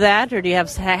you do that, or do you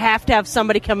have to have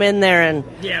somebody come in there and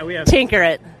tinker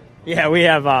it? Yeah, we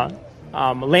have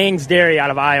Lang's Dairy out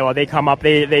of Iowa. They come up.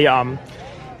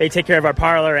 They take care of our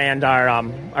parlor and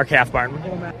our calf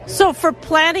barn. So for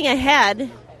planning ahead,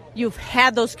 you've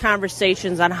had those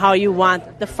conversations on how you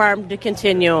want the farm to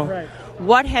continue. Right.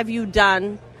 What have you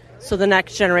done so the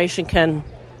next generation can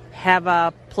have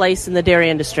a place in the dairy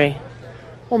industry?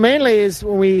 Well, mainly is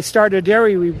when we started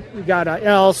dairy, we got an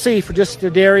LLC for just the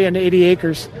dairy and 80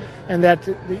 acres, and that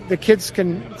the kids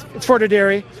it's for the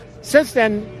dairy. Since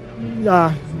then,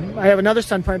 I have another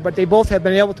son, but they both have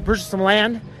been able to purchase some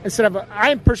land. Instead of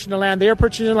I'm purchasing the land, they're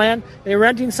purchasing land, they're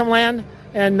renting some land,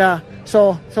 and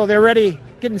so they're ready,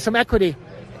 getting some equity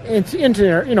into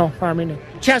their farming.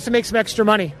 Chance to make some extra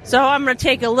money. So I'm going to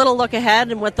take a little look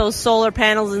ahead, and with those solar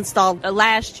panels installed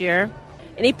last year,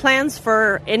 any plans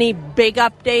for any big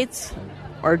updates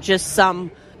or just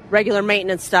some regular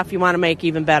maintenance stuff you want to make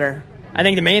even better? I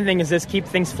think the main thing is just keep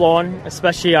things flowing,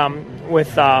 especially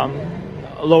with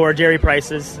lower dairy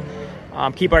prices.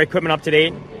 Keep our equipment up to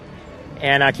date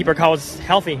and keep our cows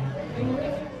healthy.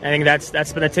 I think that's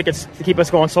been the tickets to keep us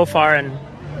going so far, and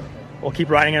we'll keep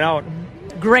riding it out.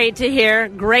 Great to hear.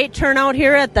 Great turnout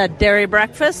here at the Dairy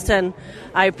Breakfast, and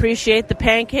I appreciate the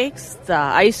pancakes, the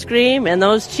ice cream, and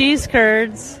those cheese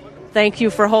curds. Thank you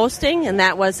for hosting, and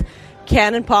that was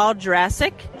Ken and Paul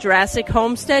Jereczek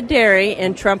Homestead Dairy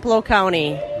in Trempealeau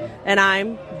County. And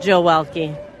I'm Jill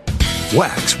Welke.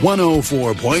 Wax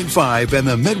 104.5 and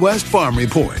the Midwest Farm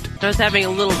Report. I was having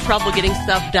a little trouble getting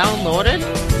stuff downloaded,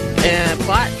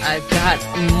 but I've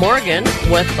got Morgan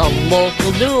with the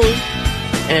local news,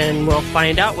 and we'll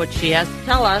find out what she has to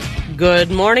tell us. Good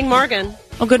morning, Morgan.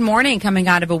 Well, good morning. Coming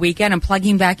out of a weekend and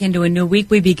plugging back into a new week,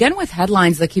 we begin with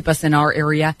headlines that keep us in our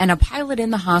area and a pilot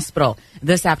in the hospital.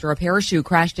 This after a parachute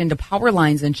crashed into power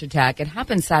lines in Chetek. It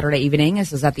happened Saturday evening.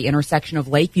 This is at the intersection of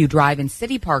Lakeview Drive and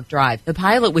City Park Drive. The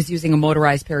pilot was using a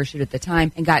motorized parachute at the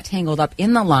time and got tangled up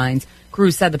in the lines.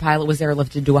 Crews said the pilot was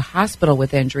airlifted to a hospital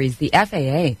with injuries. The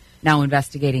FAA now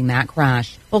investigating that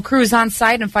crash. Well, crews on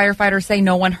site and firefighters say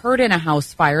no one hurt in a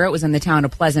house fire. It was in the town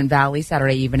of Pleasant Valley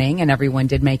Saturday evening, and everyone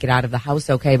did make it out of the house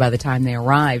okay by the time they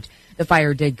arrived. The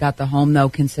fire did gut the home, though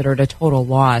considered a total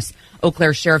loss. Eau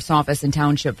Claire Sheriff's Office and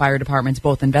Township Fire Departments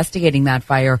both investigating that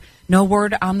fire. No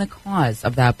word on the cause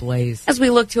of that blaze. As we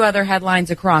look to other headlines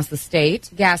across the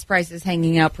state, gas prices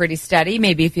hanging out pretty steady.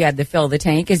 Maybe if you had to fill the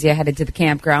tank as you headed to the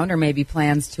campground, or maybe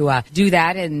plans to do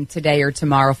that in today or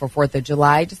tomorrow for 4th of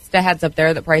July. Just a heads up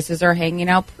there that prices are hanging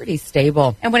out pretty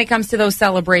stable. And when it comes to those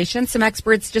celebrations, some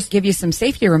experts just give you some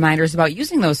safety reminders about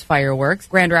using those fireworks.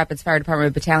 Grand Rapids Fire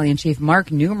Department Battalion Chief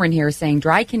Mark Newman here saying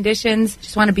dry conditions,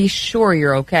 just want to be sure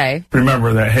you're okay.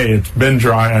 Remember that, hey, it's been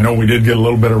dry. I know we did get a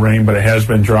little bit of rain, but it has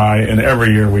been dry, and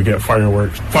every year we get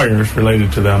fires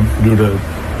related to them due to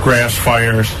grass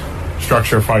fires,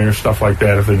 structure fires, stuff like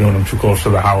that if they're doing them too close to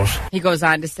the house. He goes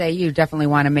on to say you definitely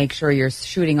want to make sure you're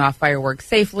shooting off fireworks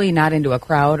safely, not into a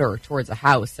crowd or towards a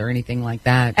house or anything like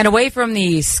that. And away from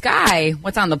the sky,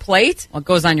 what's on the plate? What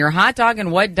goes on your hot dog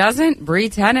and what doesn't? Bree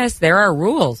Tennis, there are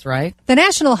rules, right? The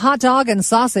National Hot Dog and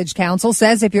Sausage Council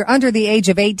says if you're under the age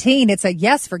of 18, it's a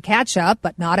yes for ketchup,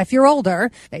 but not if you're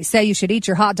older. They say you should eat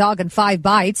your hot dog in 5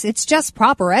 bites. It's just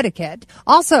proper etiquette.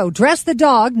 Also, dress the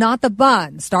dog, not the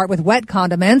bun. Start with wet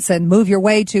condiments and move your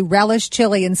way to relish,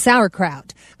 chili, and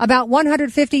sauerkraut. About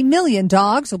 150 million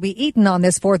dogs will be eaten on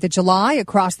this 4th of July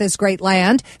across this great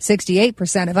land.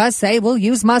 68% of us say we'll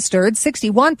use mustard,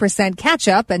 61%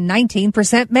 ketchup, and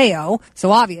 19% mayo.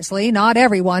 So obviously, not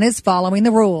everyone is following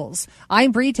the rules.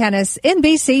 I'm Bree Tennis,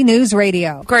 NBC News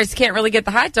Radio. Of course, you can't really get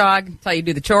the hot dog until you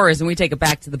do the chores, and we take it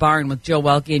back to the barn with Jill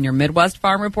Welke and your Midwest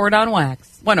Farm Report on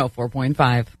Wax,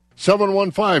 104.5.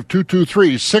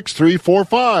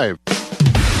 715-223-6345.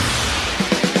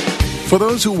 For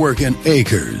those who work in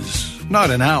acres,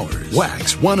 not in hours,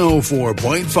 Wax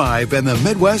 104.5 and the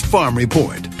Midwest Farm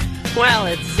Report. Well,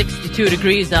 it's 62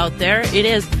 degrees out there. It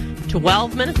is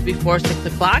 12 minutes before 6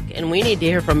 o'clock, and we need to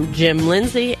hear from Jim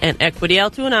Lindsay and Equity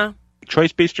Altoona.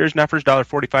 Choice beef steers and heifers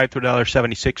 $1.45 to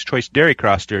 $1.76. Choice dairy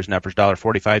cross steers and heifers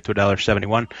 $1.45 to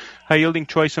 $1.71. High yielding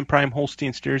choice and prime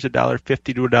Holstein steers $1.50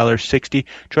 to $1.60.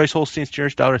 Choice Holstein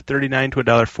steers $1.39 to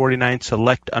 $1.49.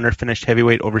 Select underfinished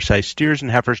heavyweight oversized steers and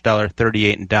heifers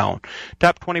 $1.38 and down.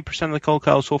 Top 20% of the cull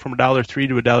cows sold from $1.03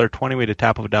 to $1.20, with a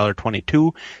top of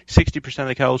 $1.22. 60% of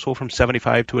the cows sold from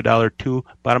 $75 to $1.02.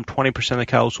 Bottom 20% of the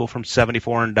cows sold from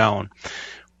 $74 and down.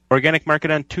 Organic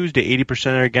market on Tuesday, 80%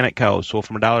 of the organic cows sold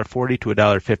from $1.40 to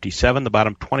 $1.57. The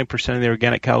bottom 20% of the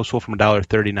organic cows sold from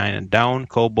 $1.39 and down.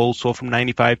 Cull bulls sold from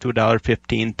 $95 to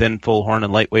 $1.15. Thin, full horn,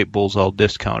 and lightweight bulls all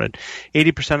discounted.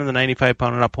 80% of the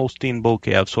 95-pound and up Holstein bull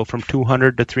calves sold from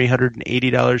 $200 to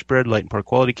 $380 per head. Light and poor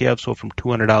quality calves sold from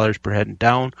 $200 per head and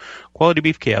down. Quality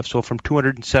beef calves sold from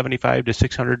 $275 to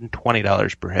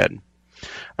 $620 per head.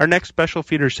 Our next special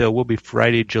feeder sale will be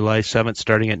Friday, July 7th,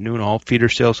 starting at noon. All feeder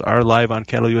sales are live on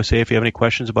Cattle USA. If you have any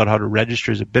questions about how to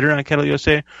register as a bidder on Cattle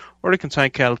USA or to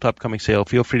consign cattle to upcoming sale,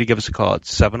 feel free to give us a call at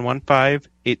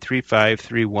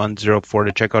 715-835-3104.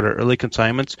 To check out our early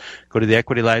consignments, go to the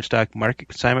Equity Livestock Market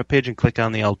Consignment page and click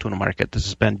on the Altoona Market. This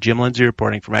has been Jim Lindsay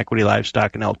reporting from Equity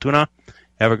Livestock in Altoona.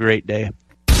 Have a great day.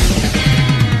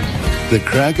 The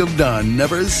crack of dawn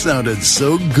never sounded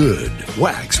so good.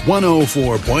 Wax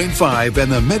 104.5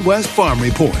 and the Midwest Farm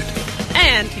Report.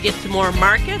 And to get to more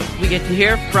markets, we get to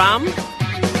hear from,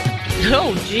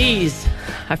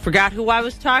 I forgot who I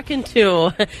was talking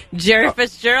to. Jerry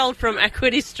Fitzgerald from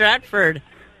Equity Stratford.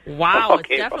 Wow,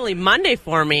 okay. It's definitely Monday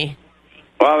for me.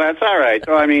 Well, that's all right.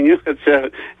 So, I mean,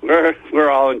 we're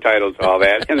all entitled to all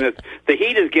that. And the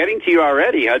heat is getting to you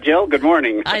already, huh, Jill? Good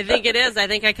morning. I think it is. I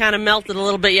think I kind of melted a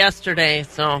little bit yesterday.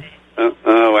 So.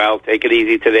 Well, take it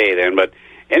easy today then. But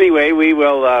anyway, we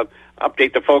will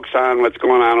update the folks on what's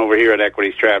going on over here at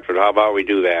Equity Stratford. How about we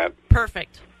do that?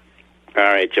 Perfect. All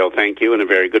right, Jill, thank you, and a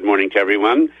very good morning to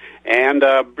everyone. And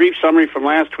a brief summary from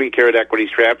last week here at Equity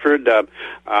Stratford.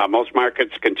 Most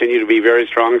markets continue to be very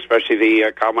strong, especially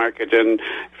the cow market and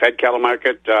fed cattle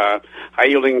market.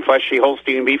 High-yielding, fleshy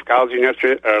Holstein beef cows in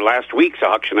last week's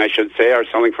auction, I should say, are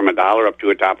selling from $1 up to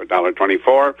a top of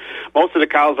 $1.24. Most of the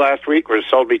cows last week were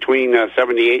sold between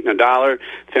 $78 and $1.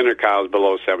 Thinner cows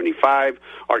below $75.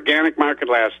 Organic market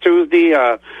last Tuesday,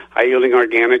 high-yielding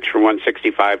organics from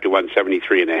 $165 to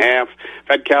 $173.5.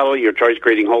 Fed cattle, your choice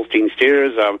grading Holstein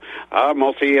steers,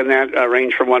 mostly in that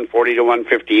range from $140 to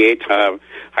 $158.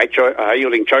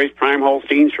 High-yielding choice prime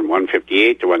Holsteins from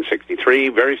 $158 to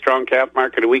 $163. Very strong calf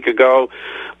market a week ago,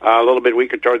 a little bit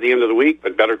weaker toward the end of the week,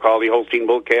 but better quality Holstein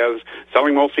bull calves,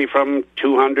 selling mostly from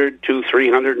 $200 to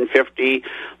 $350. A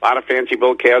lot of fancy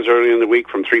bull calves early in the week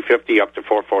from $350 up to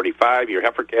 $445. Your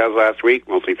heifer calves last week,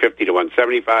 mostly $50 to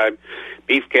 $175.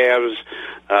 Beef calves,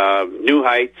 new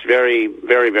heights, very,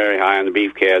 very, very high on the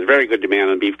beef calves. Very good demand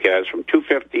on beef calves from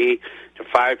 $250 to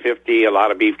 $550. A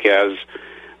lot of beef calves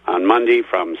on Monday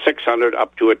from $600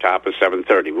 up to a top of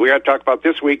 $730. We got to talk about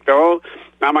this week, though.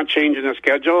 Not much change in the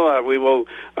schedule. We will,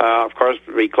 of course,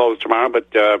 be closed tomorrow, but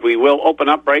we will open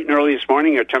up bright and early this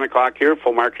morning at 10 o'clock here,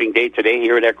 full marketing day today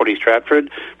here at Equity Stratford.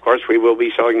 Of course, we will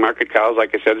be selling market cows,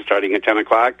 like I said, starting at 10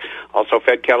 o'clock. Also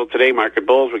fed cattle today, market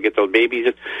bulls. We get those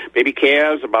baby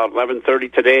calves about 11:30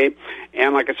 today.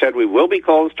 And like I said, we will be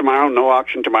closed tomorrow, no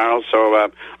auction tomorrow, so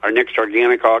our next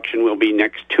organic auction will be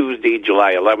next Tuesday,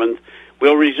 July 11th.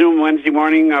 We'll resume Wednesday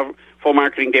morning, full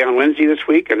marketing day on Wednesday this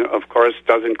week, and of course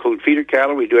does include feeder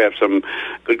cattle. We do have some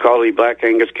good quality Black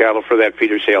Angus cattle for that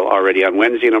feeder sale already on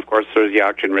Wednesday, and of course Thursday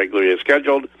auction regularly is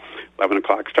scheduled, 11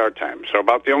 o'clock start time. So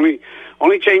about the only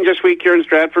change this week here in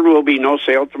Stratford will be no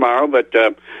sale tomorrow, but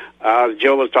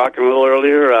Jill was talking a little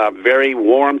earlier, very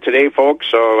warm today,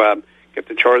 folks, so get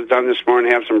the chores done this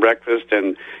morning, have some breakfast,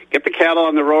 and get the cattle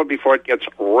on the road before it gets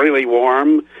really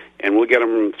warm, and we'll get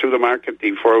them through the market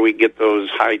before we get those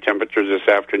high temperatures this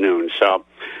afternoon. So,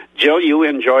 Jill, you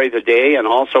enjoy the day, and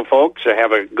also, folks,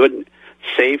 have a good,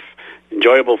 safe,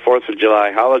 enjoyable 4th of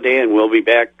July holiday, and we'll be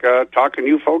back talking to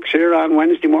you folks here on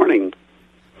Wednesday morning.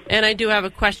 And I do have a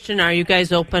question. Are you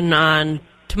guys open on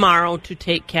tomorrow to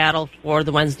take cattle for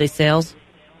the Wednesday sales?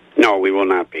 No, we will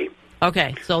not be.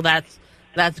 Okay, so that's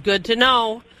good to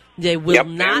know. They will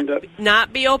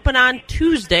not be open on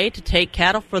Tuesday to take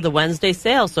cattle for the Wednesday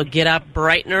sale. So get up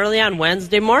bright and early on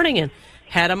Wednesday morning and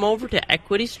head them over to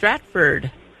Equity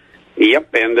Stratford.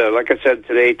 Yep, and like I said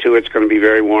today, too, it's going to be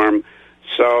very warm.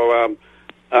 So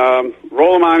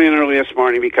roll them on in early this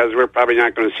morning because we're probably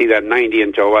not going to see that 90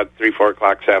 until, 3, 4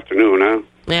 o'clock this afternoon, huh?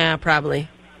 Yeah, probably.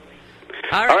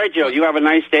 All right, Jill, you have a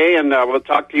nice day, and we'll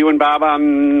talk to you and Bob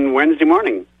on Wednesday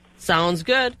morning. Sounds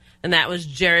good. And that was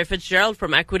Jerry Fitzgerald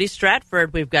from Equity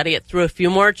Stratford. We've got to get through a few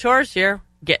more chores here,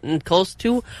 getting close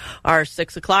to our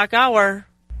 6 o'clock hour.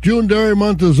 June dairy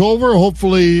month is over.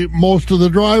 Hopefully most of the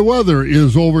dry weather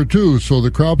is over too, so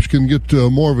the crops can get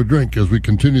more of a drink as we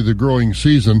continue the growing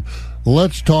season.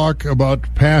 Let's talk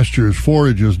about pastures,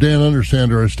 forages. Dan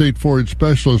Undersander, our state forage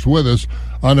specialist, with us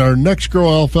on our Next Grow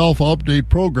Alfalfa Update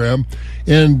program.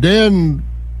 And Dan,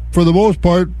 for the most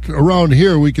part, around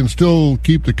here, we can still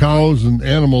keep the cows and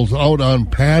animals out on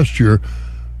pasture.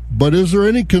 But is there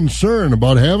any concern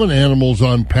about having animals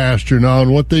on pasture now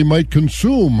and what they might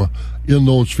consume in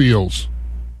those fields?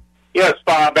 Yes,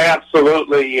 Bob,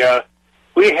 absolutely.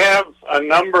 We have a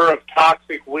number of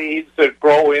toxic weeds that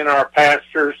grow in our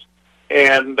pastures,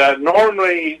 and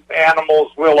normally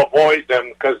animals will avoid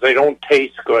them because they don't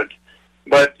taste good.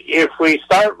 But if we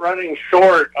start running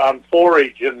short on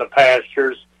forage in the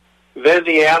pastures, then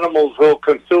the animals will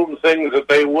consume things that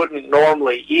they wouldn't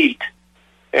normally eat.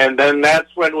 And then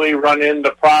that's when we run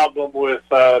into problem with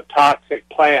toxic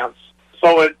plants.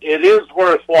 So it is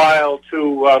worthwhile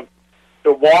to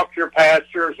walk your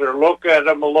pastures or look at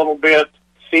them a little bit,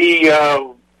 see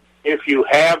if you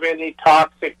have any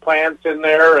toxic plants in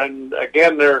there. And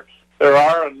again, there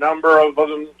are a number of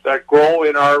them that grow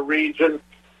in our region.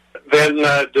 Then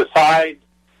decide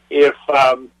if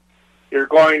you're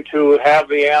going to have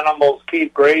the animals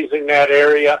keep grazing that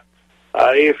area.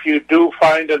 If you do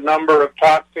find a number of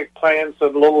toxic plants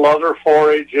and little other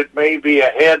forage, it may be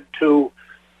ahead to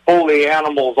pull the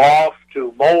animals off,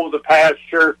 to mow the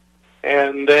pasture,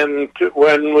 and then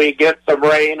when we get some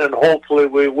rain, and hopefully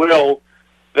we will,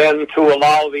 then to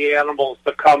allow the animals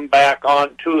to come back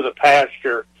onto the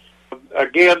pasture.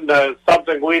 Again,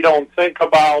 something we don't think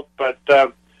about, but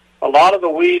a lot of the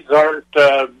weeds aren't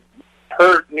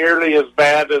hurt nearly as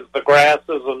bad as the grasses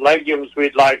and legumes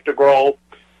we'd like to grow.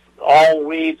 All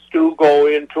weeds do go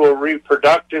into a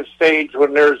reproductive stage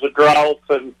when there's a drought,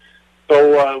 and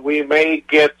so we may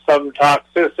get some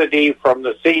toxicity from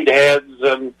the seed heads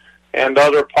and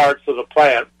other parts of the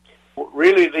plant.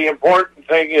 Really, the important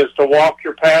thing is to walk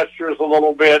your pastures a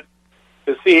little bit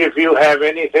to see if you have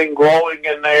anything growing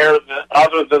in there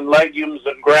other than legumes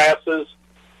and grasses,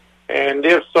 and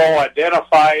if so,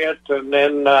 identify it and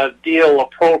then deal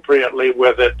appropriately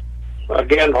with it.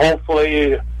 Again,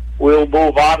 hopefully we'll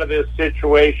move out of this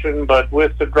situation, but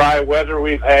with the dry weather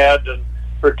we've had, and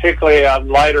particularly on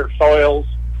lighter soils,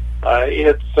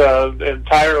 it's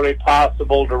entirely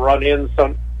possible to run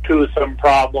into some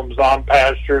problems on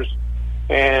pastures,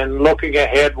 and looking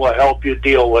ahead will help you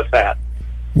deal with that.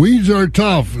 Weeds are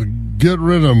tough. Get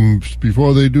rid of them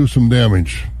before they do some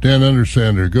damage. Dan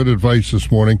Undersander, good advice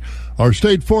this morning. Our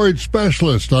state forage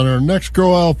specialist on our Next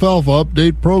Grow Alfalfa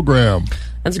Update program.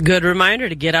 That's a good reminder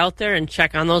to get out there and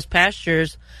check on those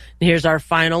pastures. And here's our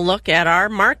final look at our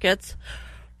markets.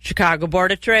 Chicago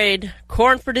Board of Trade,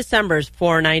 corn for December is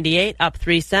 $4.98, up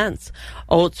 3 cents.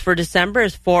 Oats for December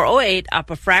is $4.08,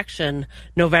 up a fraction.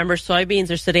 November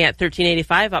soybeans are sitting at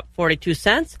 $13.85, up 42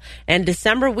 cents. And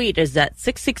December wheat is at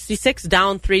 $6.66,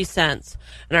 down 3 cents.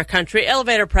 And our country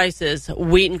elevator prices,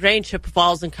 wheat and grain, Chippewa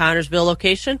Falls and Connorsville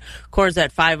location. Corn's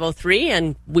at $5.03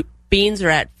 and beans are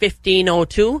at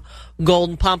 $15.02.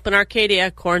 Golden Pump in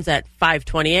Arcadia, corn's at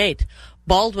 $5.28.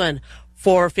 Baldwin,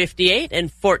 $4.58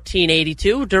 and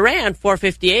 $14.82. Duran,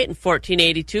 $4.58 and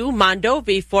 $14.82.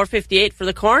 Mondovi, $4.58 for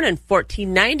the corn and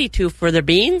 $14.92 for the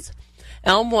beans.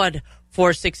 Elmwood,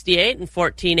 $4.68 and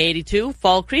 $14.82.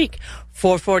 Fall Creek,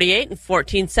 $4.48 and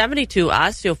 $14.72.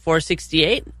 Osseo,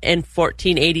 $4.68 and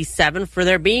 $14.87 for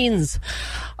their beans.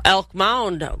 Elk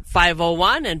Mound,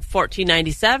 $5.01 and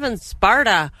 $14.97.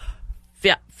 Sparta,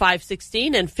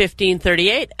 $5.16 and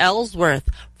 $15.38. Ellsworth,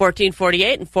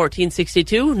 $14.48 and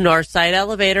 $14.62. Northside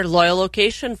Elevator, Loyal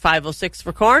location, $5.06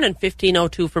 for corn and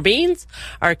 $15.02 for beans.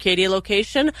 Arcadia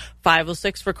location,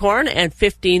 $5.06 for corn and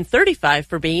 $15.35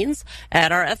 for beans.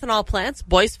 At our ethanol plants,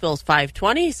 Boyceville's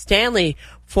 $5.20, Stanley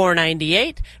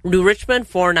 $4.98, New Richmond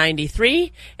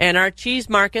 $4.93, and our cheese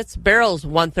markets, Barrels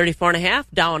 $134.5,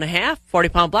 down a half.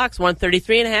 40-pound blocks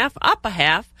 $133.5, up a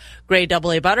half. Gray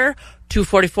AA butter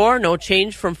 $2.44, no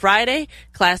change from Friday.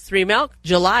 Class 3 milk,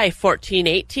 July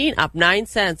 $14.18, up 9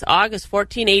 cents. August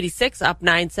 $14.86, up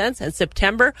 9 cents. And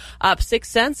September up 6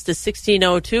 cents to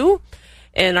 $16.02.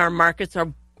 And our markets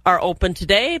are open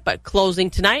today, but closing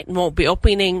tonight and won't be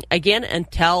opening again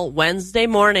until Wednesday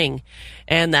morning.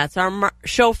 And that's our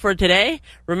show for today.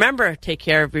 Remember, take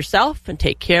care of yourself and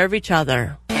take care of each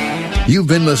other. You've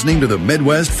been listening to the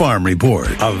Midwest Farm Report,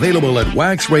 available at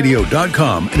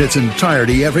waxradio.com in its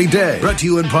entirety every day. Brought to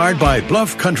you in part by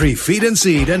Bluff Country Feed and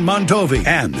Seed in Montovy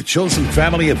and the Chilson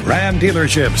family of Ram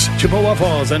dealerships, Chippewa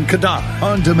Falls and Cadott.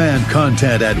 On-demand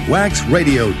content at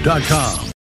waxradio.com.